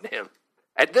ratting on him.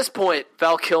 At this point,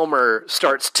 Val Kilmer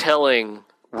starts telling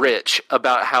Rich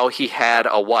about how he had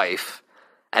a wife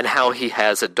and how he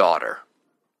has a daughter.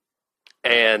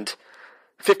 And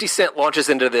 50 Cent launches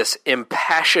into this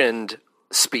impassioned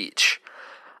speech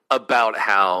about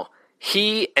how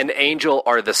he and Angel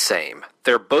are the same.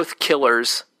 They're both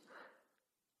killers.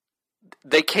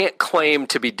 They can't claim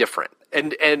to be different.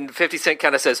 And 50 Cent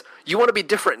kind of says, "You want to be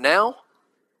different now?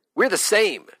 We're the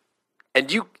same.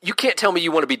 And you can't tell me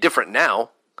you want to be different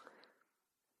now."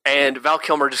 And Val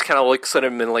Kilmer just kind of looks at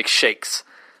him and like shakes.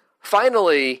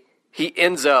 Finally, he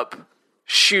ends up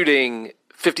shooting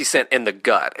 50 Cent in the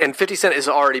gut. And 50 Cent has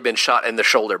already been shot in the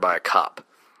shoulder by a cop.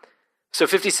 So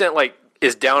 50 Cent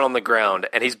is down on the ground,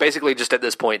 and he's basically just at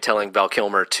this point telling Val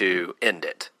Kilmer to end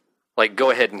it. Like,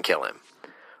 go ahead and kill him.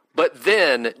 But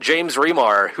then James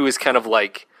Remar, who has kind of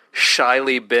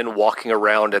shyly been walking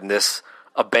around in this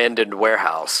abandoned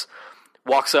warehouse,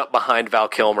 walks up behind Val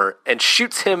Kilmer and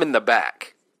shoots him in the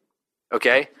back.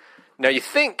 Okay? Now you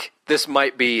think this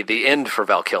might be the end for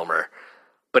Val Kilmer,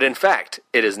 but in fact,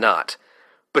 it is not.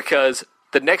 Because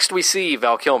the next we see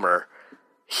Val Kilmer,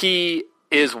 he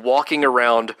is walking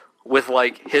around with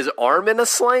his arm in a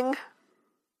sling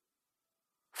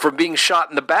from being shot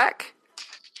in the back.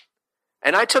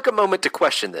 And I took a moment to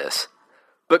question this.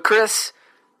 But Chris,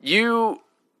 you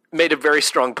made a very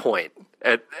strong point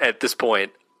at this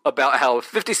point about how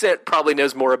 50 Cent probably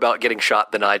knows more about getting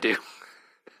shot than I do.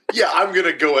 Yeah, I'm going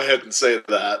to go ahead and say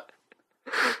that.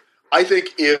 I think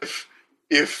if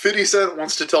 50 Cent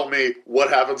wants to tell me what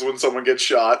happens when someone gets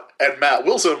shot, and Matt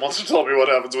Wilson wants to tell me what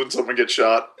happens when someone gets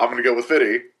shot, I'm going to go with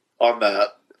 50 on that.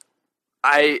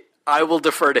 I I will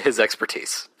defer to his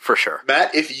expertise, for sure.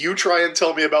 Matt, if you try and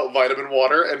tell me about vitamin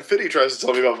water and Fiddy tries to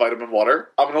tell me about vitamin water,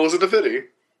 I'm going to listen to Fiddy.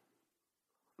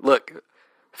 Look,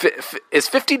 is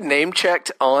 50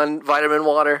 name-checked on vitamin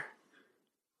water?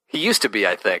 He used to be,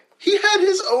 I think. He had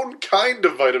his own kind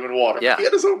of vitamin water. Yeah. He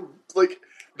had his own,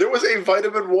 there was a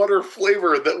vitamin water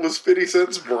flavor that was 50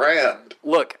 Cent's brand.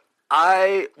 Look,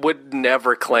 I would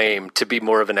never claim to be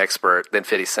more of an expert than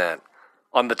 50 Cent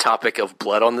on the topic of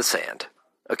blood on the sand.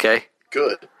 Okay?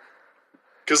 Good.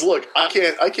 Because look, I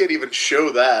can't even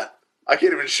show that. I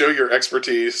can't even show your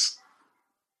expertise.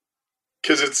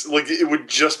 Because it's it would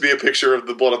just be a picture of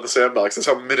the blood on the sandbox. That's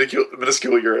how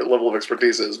minuscule your level of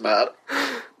expertise is, Matt.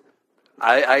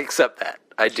 I accept that.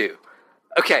 I do.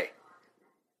 Okay.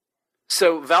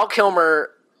 So Val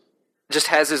Kilmer just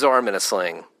has his arm in a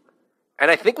sling. And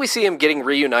I think we see him getting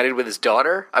reunited with his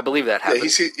daughter. I believe that happened.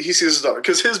 Yeah, he sees his daughter.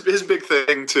 Because his big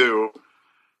thing to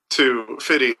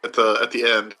Fiddy at the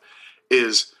end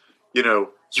is,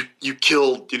 you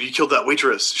killed that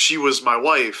waitress. She was my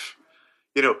wife.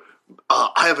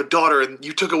 I have a daughter, and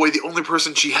you took away the only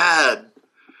person she had.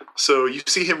 So you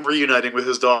see him reuniting with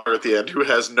his daughter at the end, who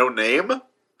has no name. And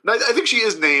I think she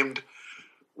is named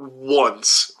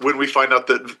once when we find out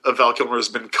that Val Kilmer has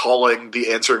been calling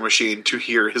the answering machine to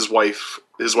hear his wife's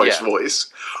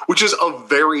voice, which is a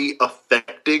very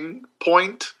affecting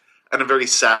point and a very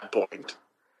sad point.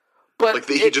 But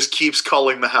he just keeps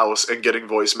calling the house and getting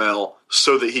voicemail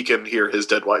so that he can hear his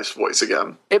dead wife's voice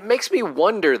again. It makes me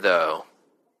wonder, though,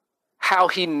 how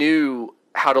he knew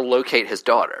how to locate his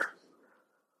daughter.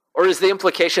 Or is the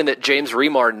implication that James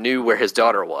Remar knew where his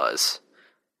daughter was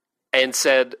and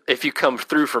said, if you come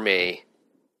through for me,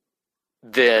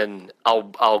 then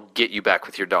I'll get you back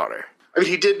with your daughter? I mean,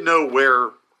 he did know where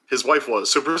his wife was,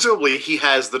 so presumably he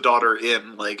has the daughter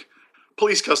in,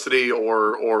 police custody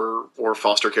or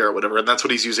foster care or whatever, and that's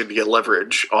what he's using to get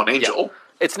leverage on Angel. Yeah.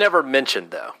 It's never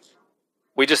mentioned, though.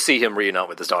 We just see him reunite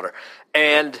with his daughter.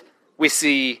 And we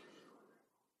see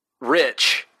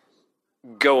Rich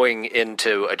going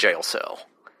into a jail cell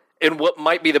in what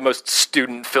might be the most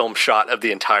student film shot of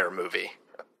the entire movie.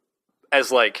 As,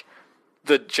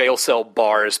 the jail cell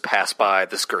bars pass by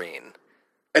the screen.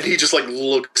 And he just,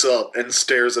 looks up and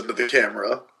stares into the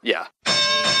camera. Yeah.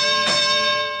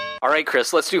 All right,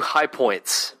 Chris, let's do high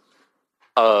points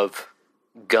of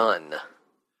Gun.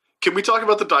 Can we talk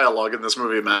about the dialogue in this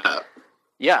movie, Matt?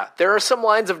 Yeah, there are some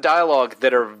lines of dialogue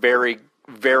that are very,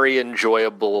 very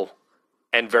enjoyable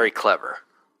and very clever.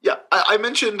 Yeah, I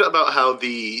mentioned about how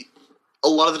a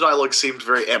lot of the dialogue seemed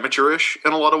very amateurish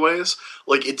in a lot of ways.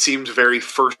 It seemed very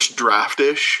first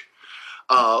draft-ish.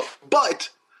 But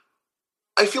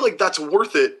I feel like that's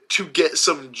worth it to get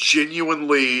some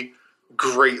genuinely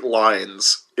great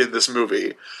lines in this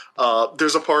movie.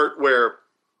 There's a part where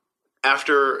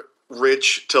after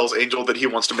Rich tells Angel that he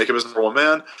wants to make him his number one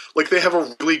man, they have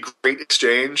a really great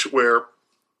exchange where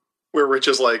Rich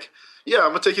is like, yeah, I'm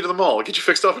gonna take you to the mall, get you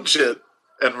fixed up and shit.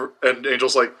 And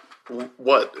Angel's like,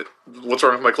 what? What's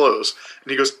wrong with my clothes?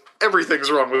 And he goes, everything's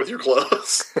wrong with your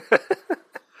clothes.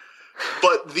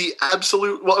 But the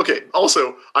absolute... Well, okay,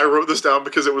 also, I wrote this down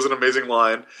because it was an amazing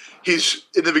line. He's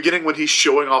in the beginning, when he's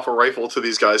showing off a rifle to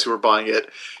these guys who are buying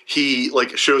it, he,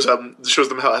 shows them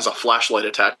how it has a flashlight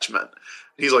attachment.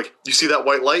 He's like, you see that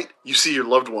white light? You see your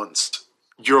loved ones.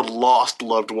 Your lost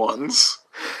loved ones.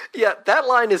 Yeah, that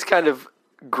line is kind of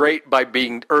great by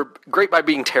being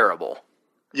terrible.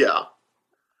 Yeah.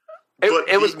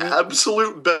 It was the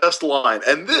absolute best line.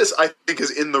 And this, I think, is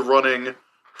in the running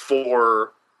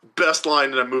for best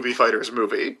line in a movie fighters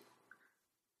movie.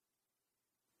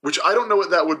 Which I don't know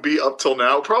what that would be up till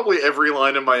now. Probably every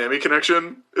line in Miami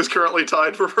Connection is currently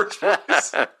tied for first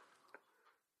place.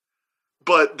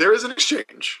 But there is an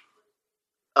exchange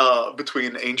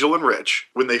between Angel and Rich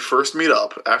when they first meet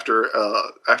up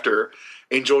after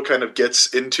Angel kind of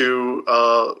gets into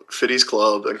Fiddy's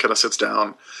club and kind of sits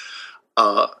down.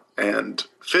 And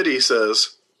Fiddy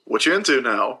says, what you into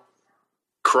now?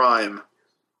 Crime.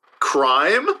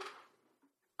 Crime?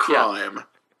 Crime.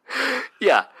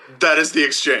 Yeah. That is the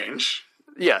exchange.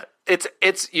 Yeah. It's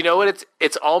you know what,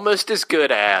 it's almost as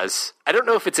good as, I don't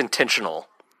know if it's intentional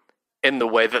in the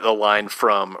way that the line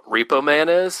from Repo Man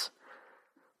is,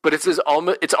 but it's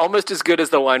almost as good as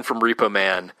the line from Repo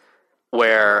Man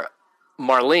where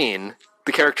Marlene,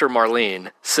 the character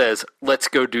Marlene, says, let's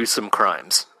go do some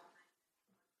crimes.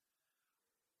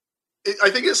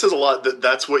 I think it says a lot that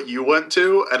that's what you went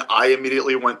to, and I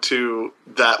immediately went to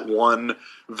that one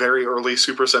very early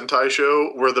Super Sentai show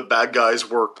where the bad guys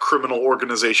were criminal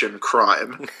organization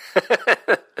crime.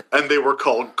 And they were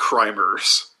called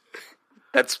crimers.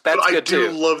 That's but good too. I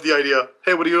do love the idea,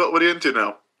 hey, what are you into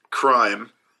now?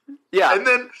 crime. Yeah. And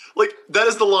then, like, that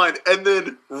is the line. And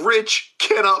then Rich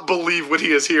cannot believe what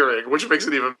he is hearing, which makes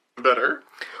it even better.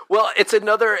 Well, it's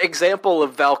another example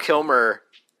of Val Kilmer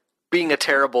being a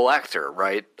terrible actor,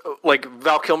 right? Like,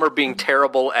 Val Kilmer being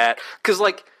terrible at... Because,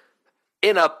 like,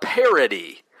 in a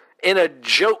parody, in a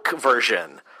joke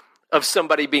version of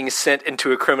somebody being sent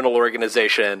into a criminal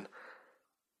organization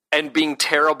and being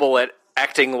terrible at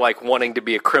acting like wanting to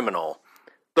be a criminal,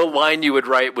 the line you would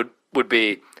write would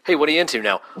be, hey, what are you into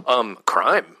now?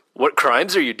 Crime. What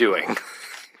crimes are you doing?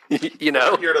 You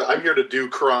know? I'm here to do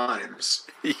crimes.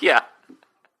 Yeah.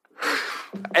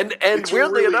 And It's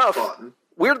weirdly really enough, fun.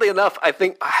 I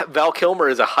think Val Kilmer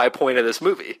is a high point of this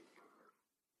movie.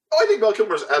 Oh, I think Val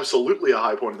Kilmer is absolutely a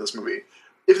high point of this movie.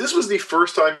 If this was the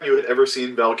first time you had ever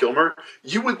seen Val Kilmer,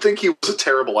 you would think he was a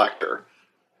terrible actor.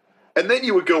 And then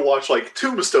you would go watch, like,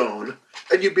 Tombstone,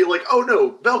 and you'd be like, oh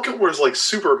no, Val Kilmer is, like,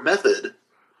 super method.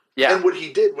 Yeah. And what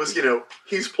he did was, you know,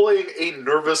 he's playing a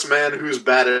nervous man who's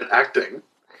bad at acting.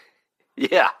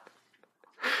 Yeah.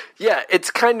 Yeah,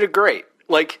 it's kind of great.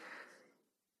 Like,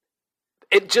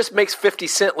 it just makes 50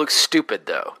 Cent look stupid,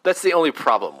 though. That's the only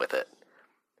problem with it.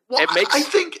 Well, I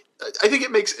think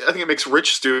it makes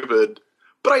Rich stupid,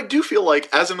 but I do feel like,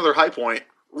 as another high point,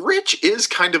 Rich is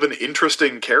kind of an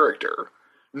interesting character.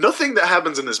 Nothing that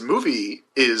happens in this movie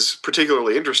is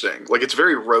particularly interesting. Like, it's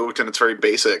very rote and it's very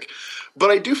basic. But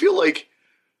I do feel like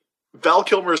Val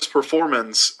Kilmer's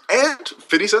performance and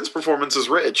 50 Cent's performance as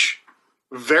Rich,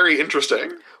 very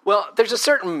interesting. Well, there's a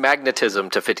certain magnetism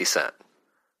to 50 Cent.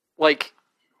 Like,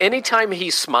 anytime he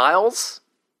smiles,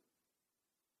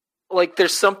 like,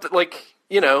 there's something, like,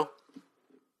 you know,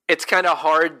 it's kind of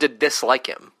hard to dislike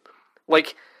him.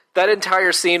 Like, that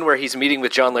entire scene where he's meeting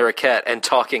with John Larroquette and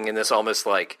talking in this almost,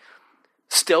 like,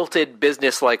 stilted,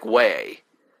 business-like way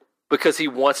because he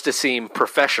wants to seem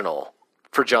professional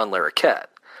for John Larroquette.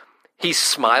 He's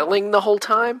smiling the whole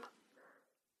time,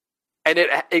 and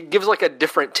it gives, like, a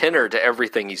different tenor to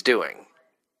everything he's doing.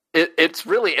 It's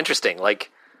really interesting.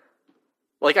 Like,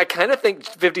 I kind of think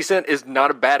 50 Cent is not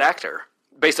a bad actor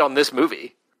based on this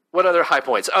movie. What other high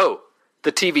points? Oh,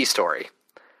 the TV story.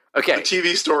 Okay. The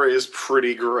TV story is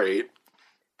pretty great.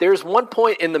 There's one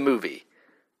point in the movie,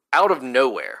 out of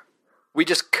nowhere, we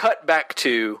just cut back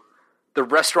to the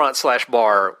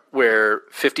restaurant/bar where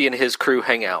 50 and his crew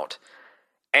hang out.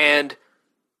 And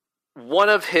one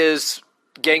of his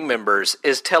gang members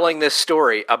is telling this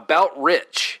story about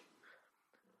Rich,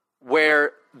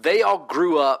 where they all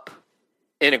grew up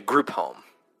in a group home.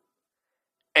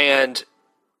 And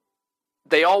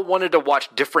they all wanted to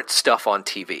watch different stuff on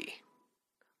TV.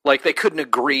 Like, they couldn't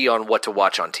agree on what to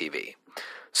watch on TV.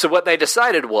 So what they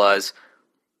decided was,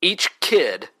 each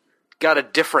kid got a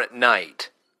different night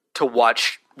to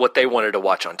watch what they wanted to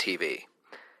watch on TV.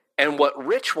 And what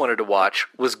Rich wanted to watch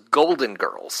was Golden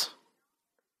Girls.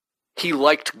 He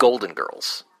liked Golden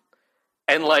Girls.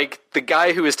 And, like, the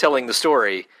guy who is telling the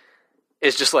story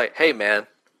is just like, hey, man,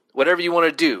 whatever you want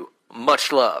to do,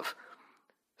 much love.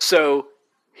 So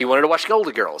he wanted to watch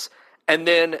Golden Girls. And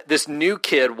then this new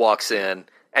kid walks in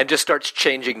and just starts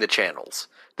changing the channels.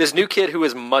 This new kid who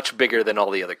is much bigger than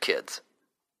all the other kids.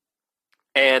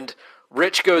 And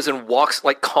Rich goes and walks,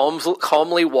 like,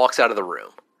 calmly walks out of the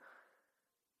room.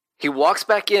 He walks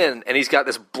back in, and he's got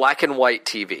this black and white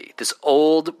TV. This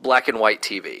old black and white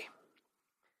TV.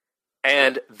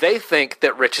 And they think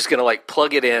that Rich is going to, like,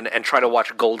 plug it in and try to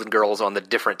watch Golden Girls on the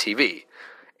different TV.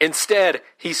 Instead,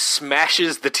 he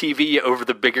smashes the TV over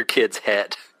the bigger kid's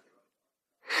head.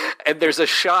 And there's a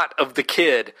shot of the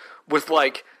kid with,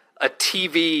 like, a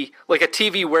TV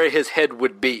where his head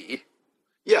would be.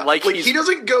 Yeah, like he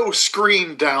doesn't go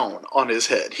screen down on his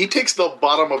head. He takes the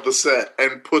bottom of the set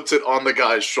and puts it on the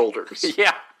guy's shoulders.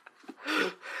 Yeah.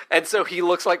 And so he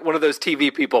looks like one of those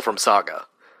TV people from Saga.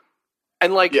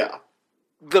 And, like, yeah.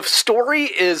 The story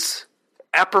is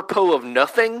apropos of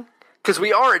nothing, because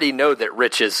we already know that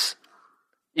Rich is,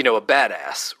 you know, a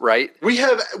badass, right? We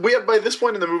have by this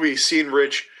point in the movie seen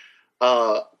Rich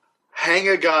hang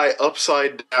a guy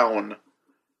upside down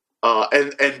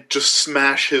and just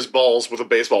smash his balls with a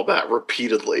baseball bat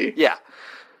repeatedly. Yeah.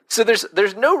 So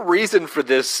there's no reason for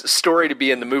this story to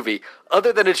be in the movie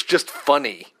other than it's just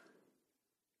funny.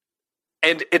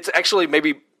 And it's actually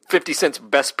maybe 50 Cent's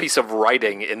best piece of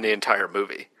writing in the entire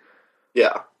movie.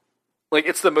 Yeah. Like,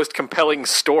 it's the most compelling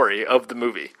story of the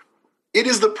movie. It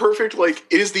is the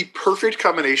perfect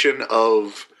combination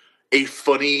of a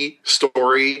funny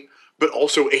story, but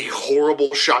also a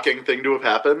horrible, shocking thing to have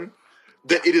happened.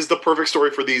 That it is the perfect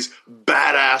story for these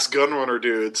badass gunrunner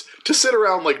dudes to sit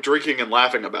around, like, drinking and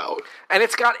laughing about. And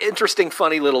it's got interesting,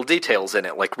 funny little details in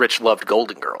it, like Rich loved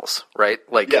Golden Girls, right?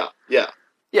 Like, yeah.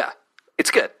 Yeah,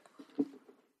 it's good.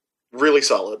 Really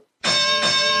solid.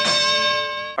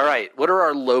 All right, what are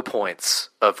our low points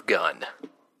of Gun?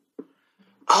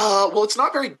 Well, it's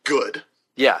not very good.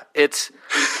 Yeah, It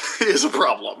is a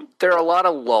problem. there are a lot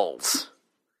of lulls.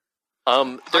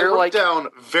 I They're wrote like, down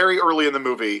very early in the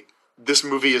movie, this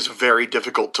movie is very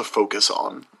difficult to focus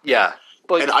on. yeah,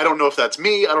 like, And I don't know if that's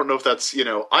me. I don't know if that's,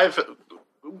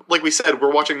 like we said,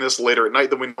 we're watching this later at night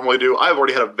than we normally do. I've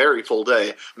already had a very full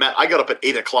day. Matt, I got up at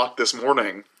 8 o'clock this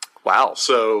morning. wow.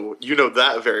 So,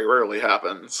 that very rarely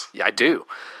happens. Yeah, I do.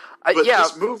 But yeah,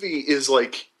 this movie is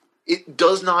like, it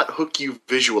does not hook you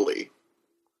visually.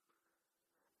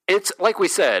 it's like we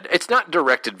said, it's not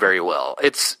directed very well.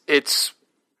 It's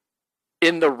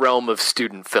in the realm of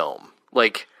student film.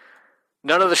 Like,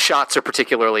 none of the shots are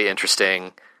particularly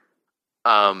interesting.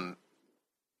 Yeah,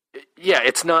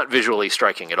 it's not visually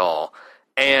striking at all.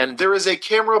 And There is a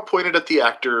camera pointed at the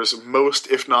actors most,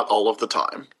 if not all of the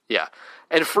time. yeah.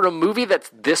 And for a movie that's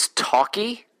this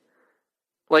talky,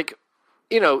 like,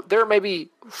 there are maybe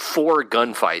 4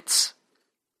 gunfights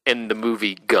in the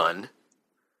movie Gun,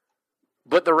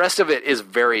 but the rest of it is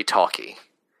very talky.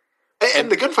 And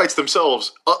the gunfights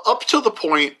themselves, up to the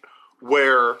point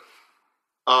where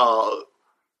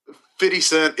 50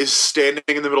 Cent is standing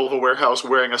in the middle of a warehouse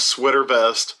wearing a sweater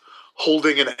vest,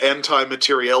 holding an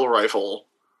anti-materiel rifle,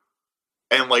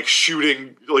 and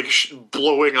shooting,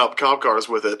 blowing up cop cars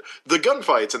with it. The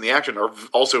gunfights and the action are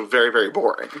also very, very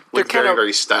boring. They're kind very, of-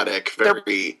 very static.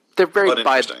 Very They're very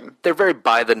uninteresting. they're very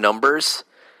by the numbers.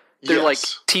 They're Yes. like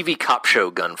TV cop show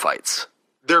gunfights.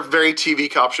 They're very TV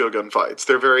cop show gunfights.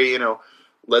 They're very,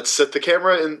 let's set the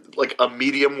camera in a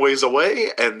medium ways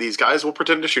away, and these guys will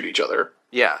pretend to shoot each other.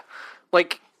 Yeah,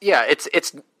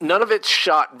 it's none of it's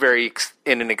shot very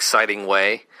in an exciting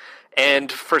way,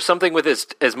 and for something with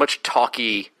as much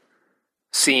talky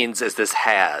scenes as this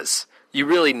has, you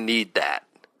really need that.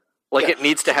 Like, Yeah. it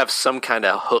needs to have some kind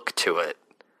of hook to it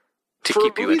to For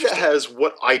keep a you movie interested. that has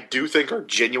what I do think are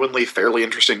genuinely fairly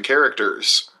interesting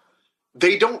characters,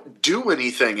 they don't do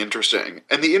anything interesting.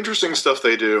 And the interesting stuff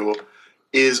they do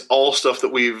is all stuff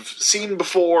that we've seen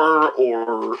before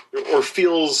or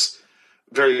feels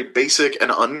very basic and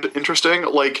uninteresting.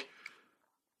 Like,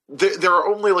 there are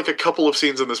only a couple of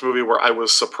scenes in this movie where I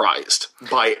was surprised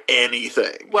by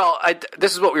anything. Well,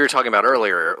 this is what we were talking about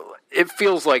earlier. It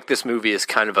feels like this movie is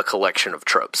kind of a collection of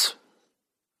tropes.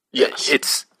 Yes.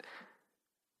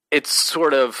 It's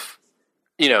sort of,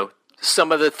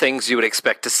 some of the things you would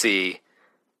expect to see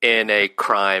in a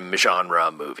crime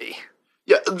genre movie.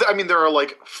 Yeah, I mean, there are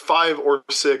 5 or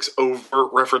 6 overt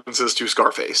references to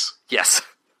Scarface. Yes.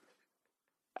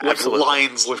 Like Absolutely.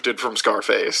 lines lifted from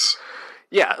Scarface.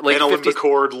 Yeah, like Annalyn 50,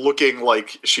 McCord looking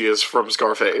like she is from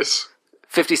Scarface.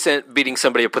 50 Cent beating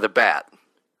somebody up with a bat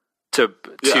to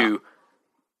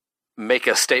make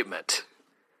a statement.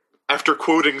 After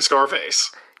quoting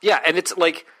Scarface. Yeah, and it's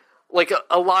like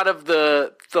a lot of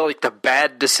the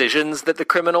bad decisions that the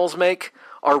criminals make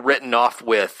are written off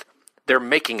with they're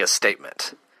making a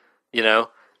statement.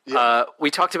 We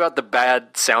talked about the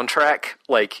bad soundtrack.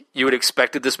 Like, you would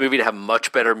expected this movie to have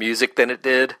much better music than it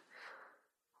did.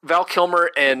 Val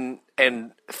Kilmer and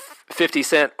 50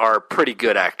 Cent are pretty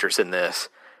good actors in this.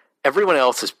 Everyone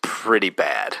else is pretty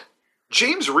bad.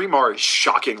 James Remar is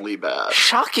shockingly bad.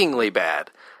 Shockingly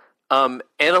bad.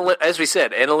 As we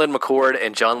said, Annalyn McCord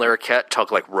and John Larroquette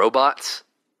talk like robots.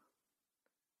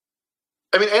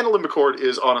 I mean, Annalyn McCord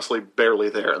is honestly barely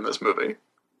there in this movie.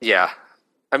 Yeah.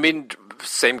 I mean,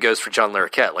 same goes for John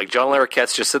Larroquette. Like, John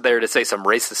Larroquette's just sit there to say some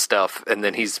racist stuff, and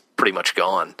then he's pretty much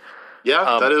gone.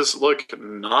 Yeah, that is,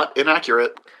 not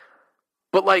inaccurate.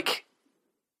 But,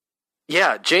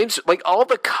 James, all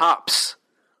the cops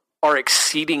are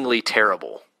exceedingly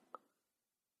terrible.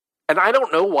 And I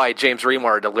don't know why James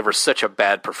Remar delivers such a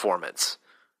bad performance.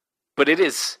 But it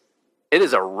is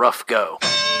a rough go.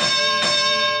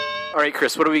 All right,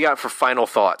 Chris, what do we got for final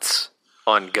thoughts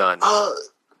on Gun?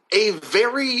 A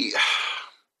very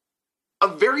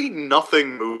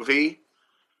nothing movie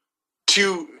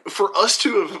for us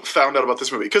to have found out about this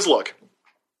movie. Because look,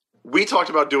 we talked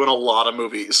about doing a lot of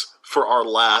movies for our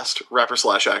last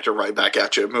Rapper/Actor Right Back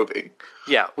At You movie.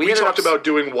 Yeah, We talked about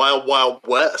doing Wild Wild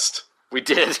West, We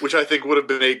did. which I think would have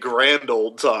been a grand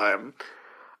old time.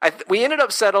 We ended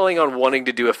up settling on wanting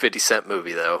to do a 50 Cent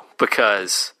movie, though,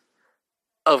 because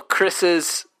of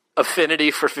Chris's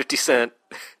affinity for 50 Cent,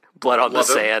 Blood on Love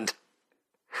the him. Sand,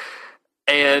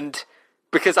 and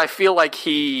because I feel like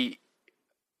he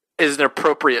is an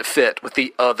appropriate fit with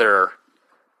the other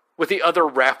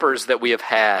rappers that we have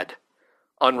had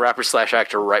on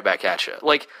Rapper/Actor Right Back At You.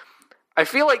 Like, I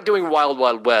feel like doing Wild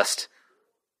Wild West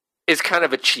is kind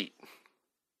of a cheat.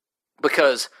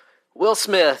 Because Will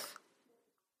Smith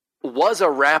was a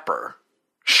rapper,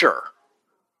 sure,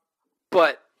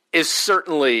 but is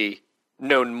certainly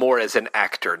known more as an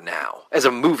actor now, as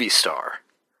a movie star.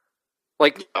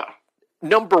 Like,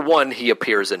 number one, he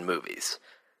appears in movies.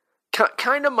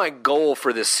 Kind of my goal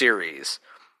for this series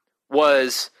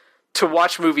was to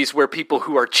watch movies where people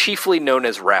who are chiefly known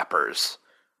as rappers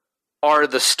are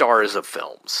the stars of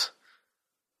films.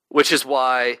 Which is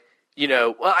why,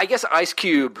 well, I guess Ice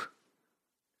Cube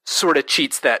sort of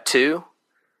cheats that too,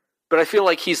 but I feel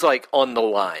like he's like on the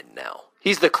line now.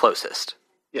 He's the closest.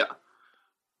 Yeah.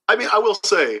 I mean, I will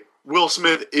say, Will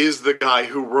Smith is the guy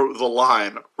who wrote the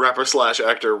line,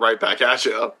 rapper/actor, right back at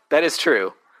you. That is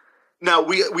true. Now,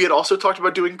 we had also talked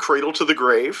about doing Cradle to the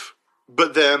Grave,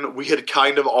 but then we had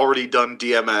kind of already done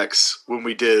DMX when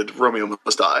we did Romeo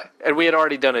Must Die. And we had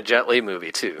already done a Jet Li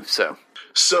movie too, so.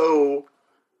 So,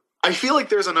 I feel like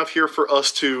there's enough here for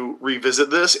us to revisit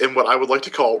this in what I would like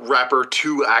to call rapper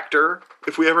to actor,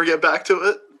 if we ever get back to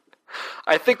it.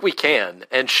 I think we can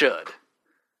and should.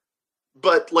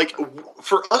 But, like,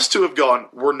 for us to have gone,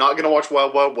 we're not going to watch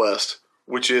Wild Wild West,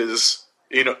 which is,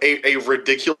 a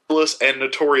ridiculous and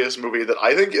notorious movie that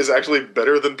I think is actually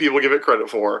better than people give it credit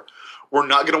for. We're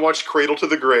not going to watch Cradle to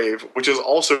the Grave, which is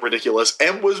also ridiculous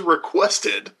and was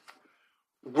requested.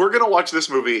 We're going to watch this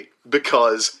movie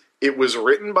because it was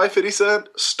written by 50 Cent,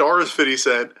 stars 50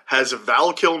 Cent, has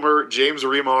Val Kilmer, James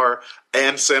Remar,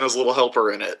 and Santa's Little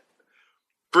Helper in it.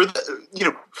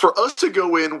 For us to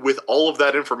go in with all of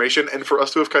that information and for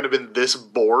us to have kind of been this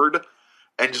bored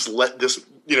and just let this,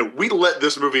 we let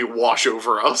this movie wash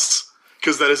over us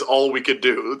because that is all we could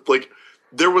do. Like,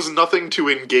 there was nothing to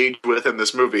engage with in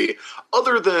this movie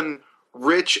other than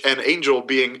Rich and Angel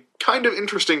being kind of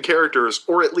interesting characters,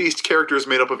 or at least characters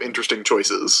made up of interesting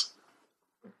choices.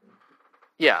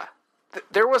 Yeah.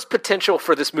 There was potential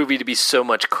for this movie to be so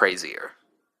much crazier.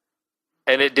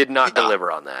 And it did not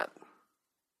deliver on that.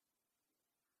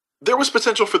 There was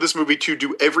potential for this movie to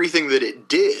do everything that it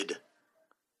did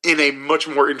in a much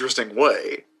more interesting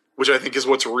way, which I think is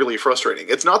what's really frustrating.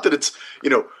 It's not that it's,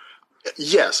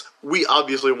 yes, we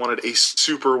obviously wanted a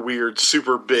super weird,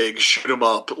 super big, shoot 'em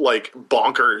up, like,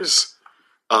 bonkers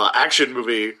action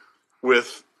movie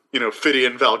with, Fiddy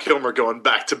and Val Kilmer going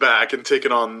back to back and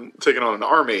taking on an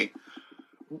army.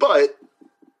 But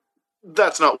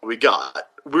that's not what we got.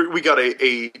 We got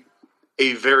a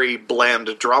very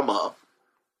bland drama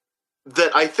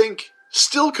that I think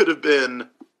still could have been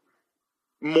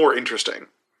more interesting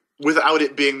without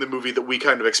it being the movie that we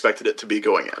kind of expected it to be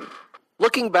going in.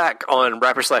 Looking back on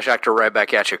rapper/actor right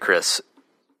back at you, Chris,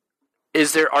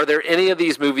 are there any of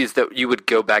these movies that you would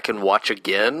go back and watch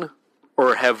again?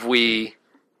 Or have we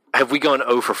gone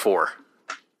 0 for 4?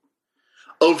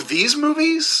 Of these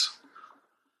movies,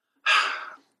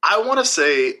 I want to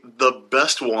say the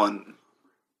best one.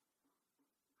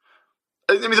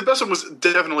 I mean, the best one was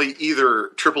definitely either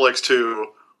XXX2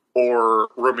 or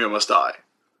Romeo Must Die,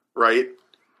 right?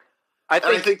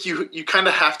 I think you kind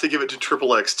of have to give it to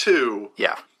XXX2.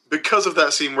 Yeah. Because of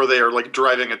that scene where they are, like,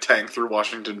 driving a tank through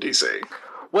Washington, D.C.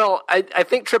 Well, I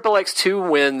think XXX2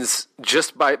 wins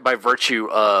just by virtue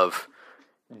of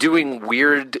doing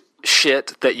weird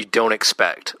shit that you don't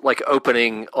expect, like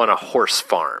opening on a horse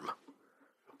farm.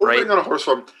 Opening on a horse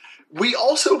farm. We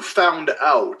also found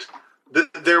out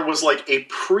that there was, like, a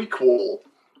prequel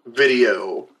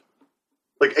video.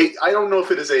 Like, I don't know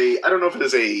if it is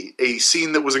a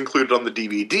scene that was included on the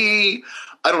DVD.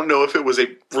 I don't know if it was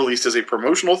released as a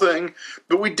promotional thing,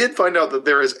 but we did find out that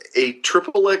there is a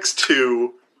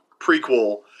XXX2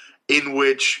 prequel in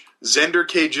which Xander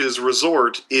Cage's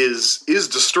resort is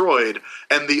destroyed,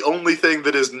 and the only thing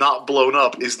that is not blown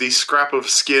up is the scrap of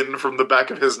skin from the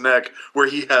back of his neck where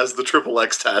he has the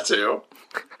XXX tattoo.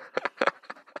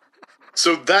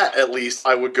 So that, at least,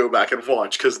 I would go back and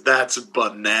watch, because that's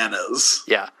bananas.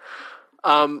 Yeah.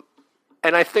 And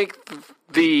I think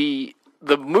the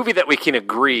movie that we can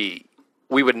agree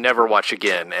we would never watch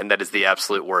again, and that is the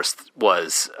absolute worst,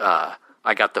 was I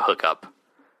Got the Hookup.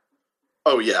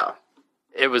 Oh, yeah.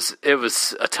 It was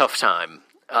a tough time.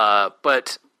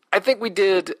 But I think we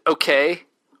did okay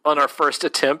on our first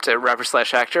attempt at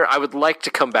rapper/actor. I would like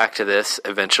to come back to this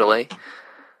eventually.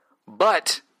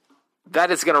 But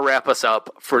that is going to wrap us up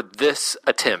for this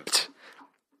attempt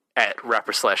at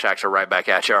rapper/actor right back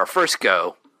at you. Our first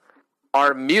go.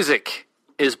 Our music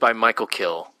is by Michael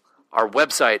Kill. Our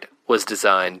website was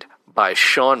designed by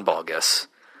Sean Balgus.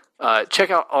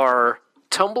 Check out our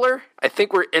Tumblr. I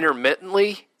think we're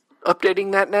intermittently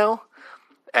updating that now.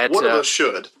 One of us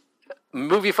should.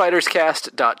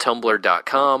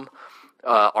 moviefighterscast.tumblr.com.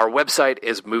 Our website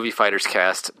is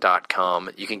moviefighterscast.com.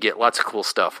 You can get lots of cool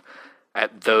stuff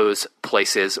at those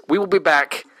places. We will be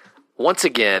back once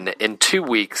again in 2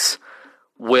 weeks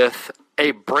with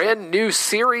a brand new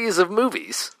series of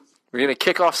movies. We're going to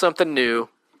kick off something new.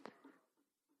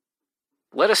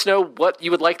 Let us know what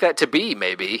you would like that to be,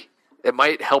 maybe. It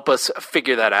might help us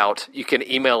figure that out. You can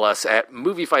email us at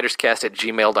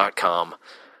moviefighterscast@gmail.com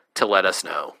to let us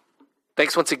know.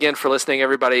 Thanks once again for listening,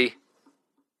 everybody.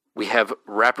 We have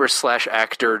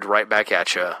rapper/actored right back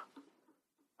at you.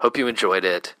 Hope you enjoyed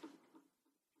it.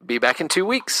 Be back in 2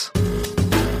 weeks.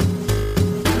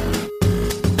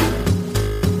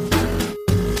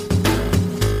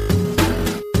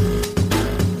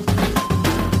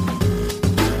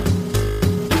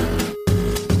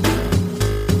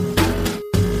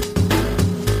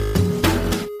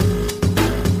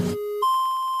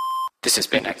 This has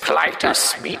been a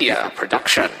Clytus Media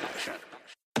production.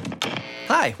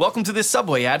 Hi, welcome to this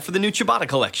Subway ad for the new Ciabatta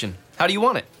collection. How do you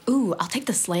want it? Ooh, I'll take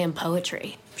the slam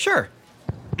poetry. Sure.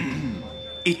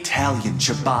 Italian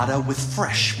ciabatta with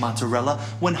fresh mozzarella.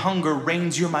 When hunger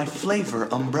reigns, you're my flavor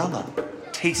umbrella.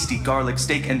 Tasty garlic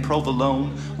steak and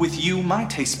provolone. With you, my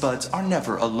taste buds are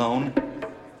never alone.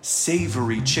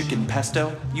 Savory chicken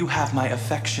pesto, you have my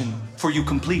affection. For you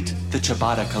complete the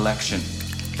ciabatta collection.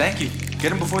 Thank you. Get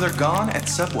them before they're gone at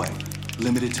Subway.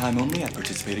 Limited time only at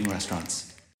participating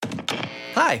restaurants.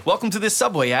 Hi, welcome to this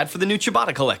Subway ad for the new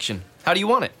Ciabatta collection. How do you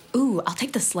want it? Ooh, I'll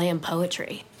take the slam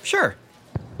poetry. Sure.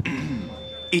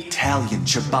 Italian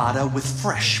ciabatta with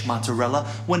fresh mozzarella.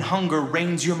 When hunger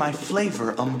reigns, you're my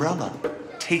flavor umbrella.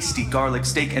 Tasty garlic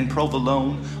steak and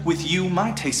provolone. With you,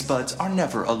 my taste buds are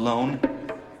never alone.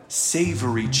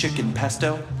 Savory chicken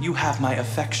pesto, you have my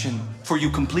affection. For you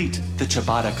complete the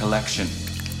ciabatta collection.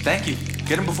 Thank you.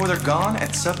 Get them before they're gone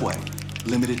at Subway.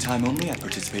 Limited time only at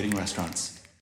participating restaurants.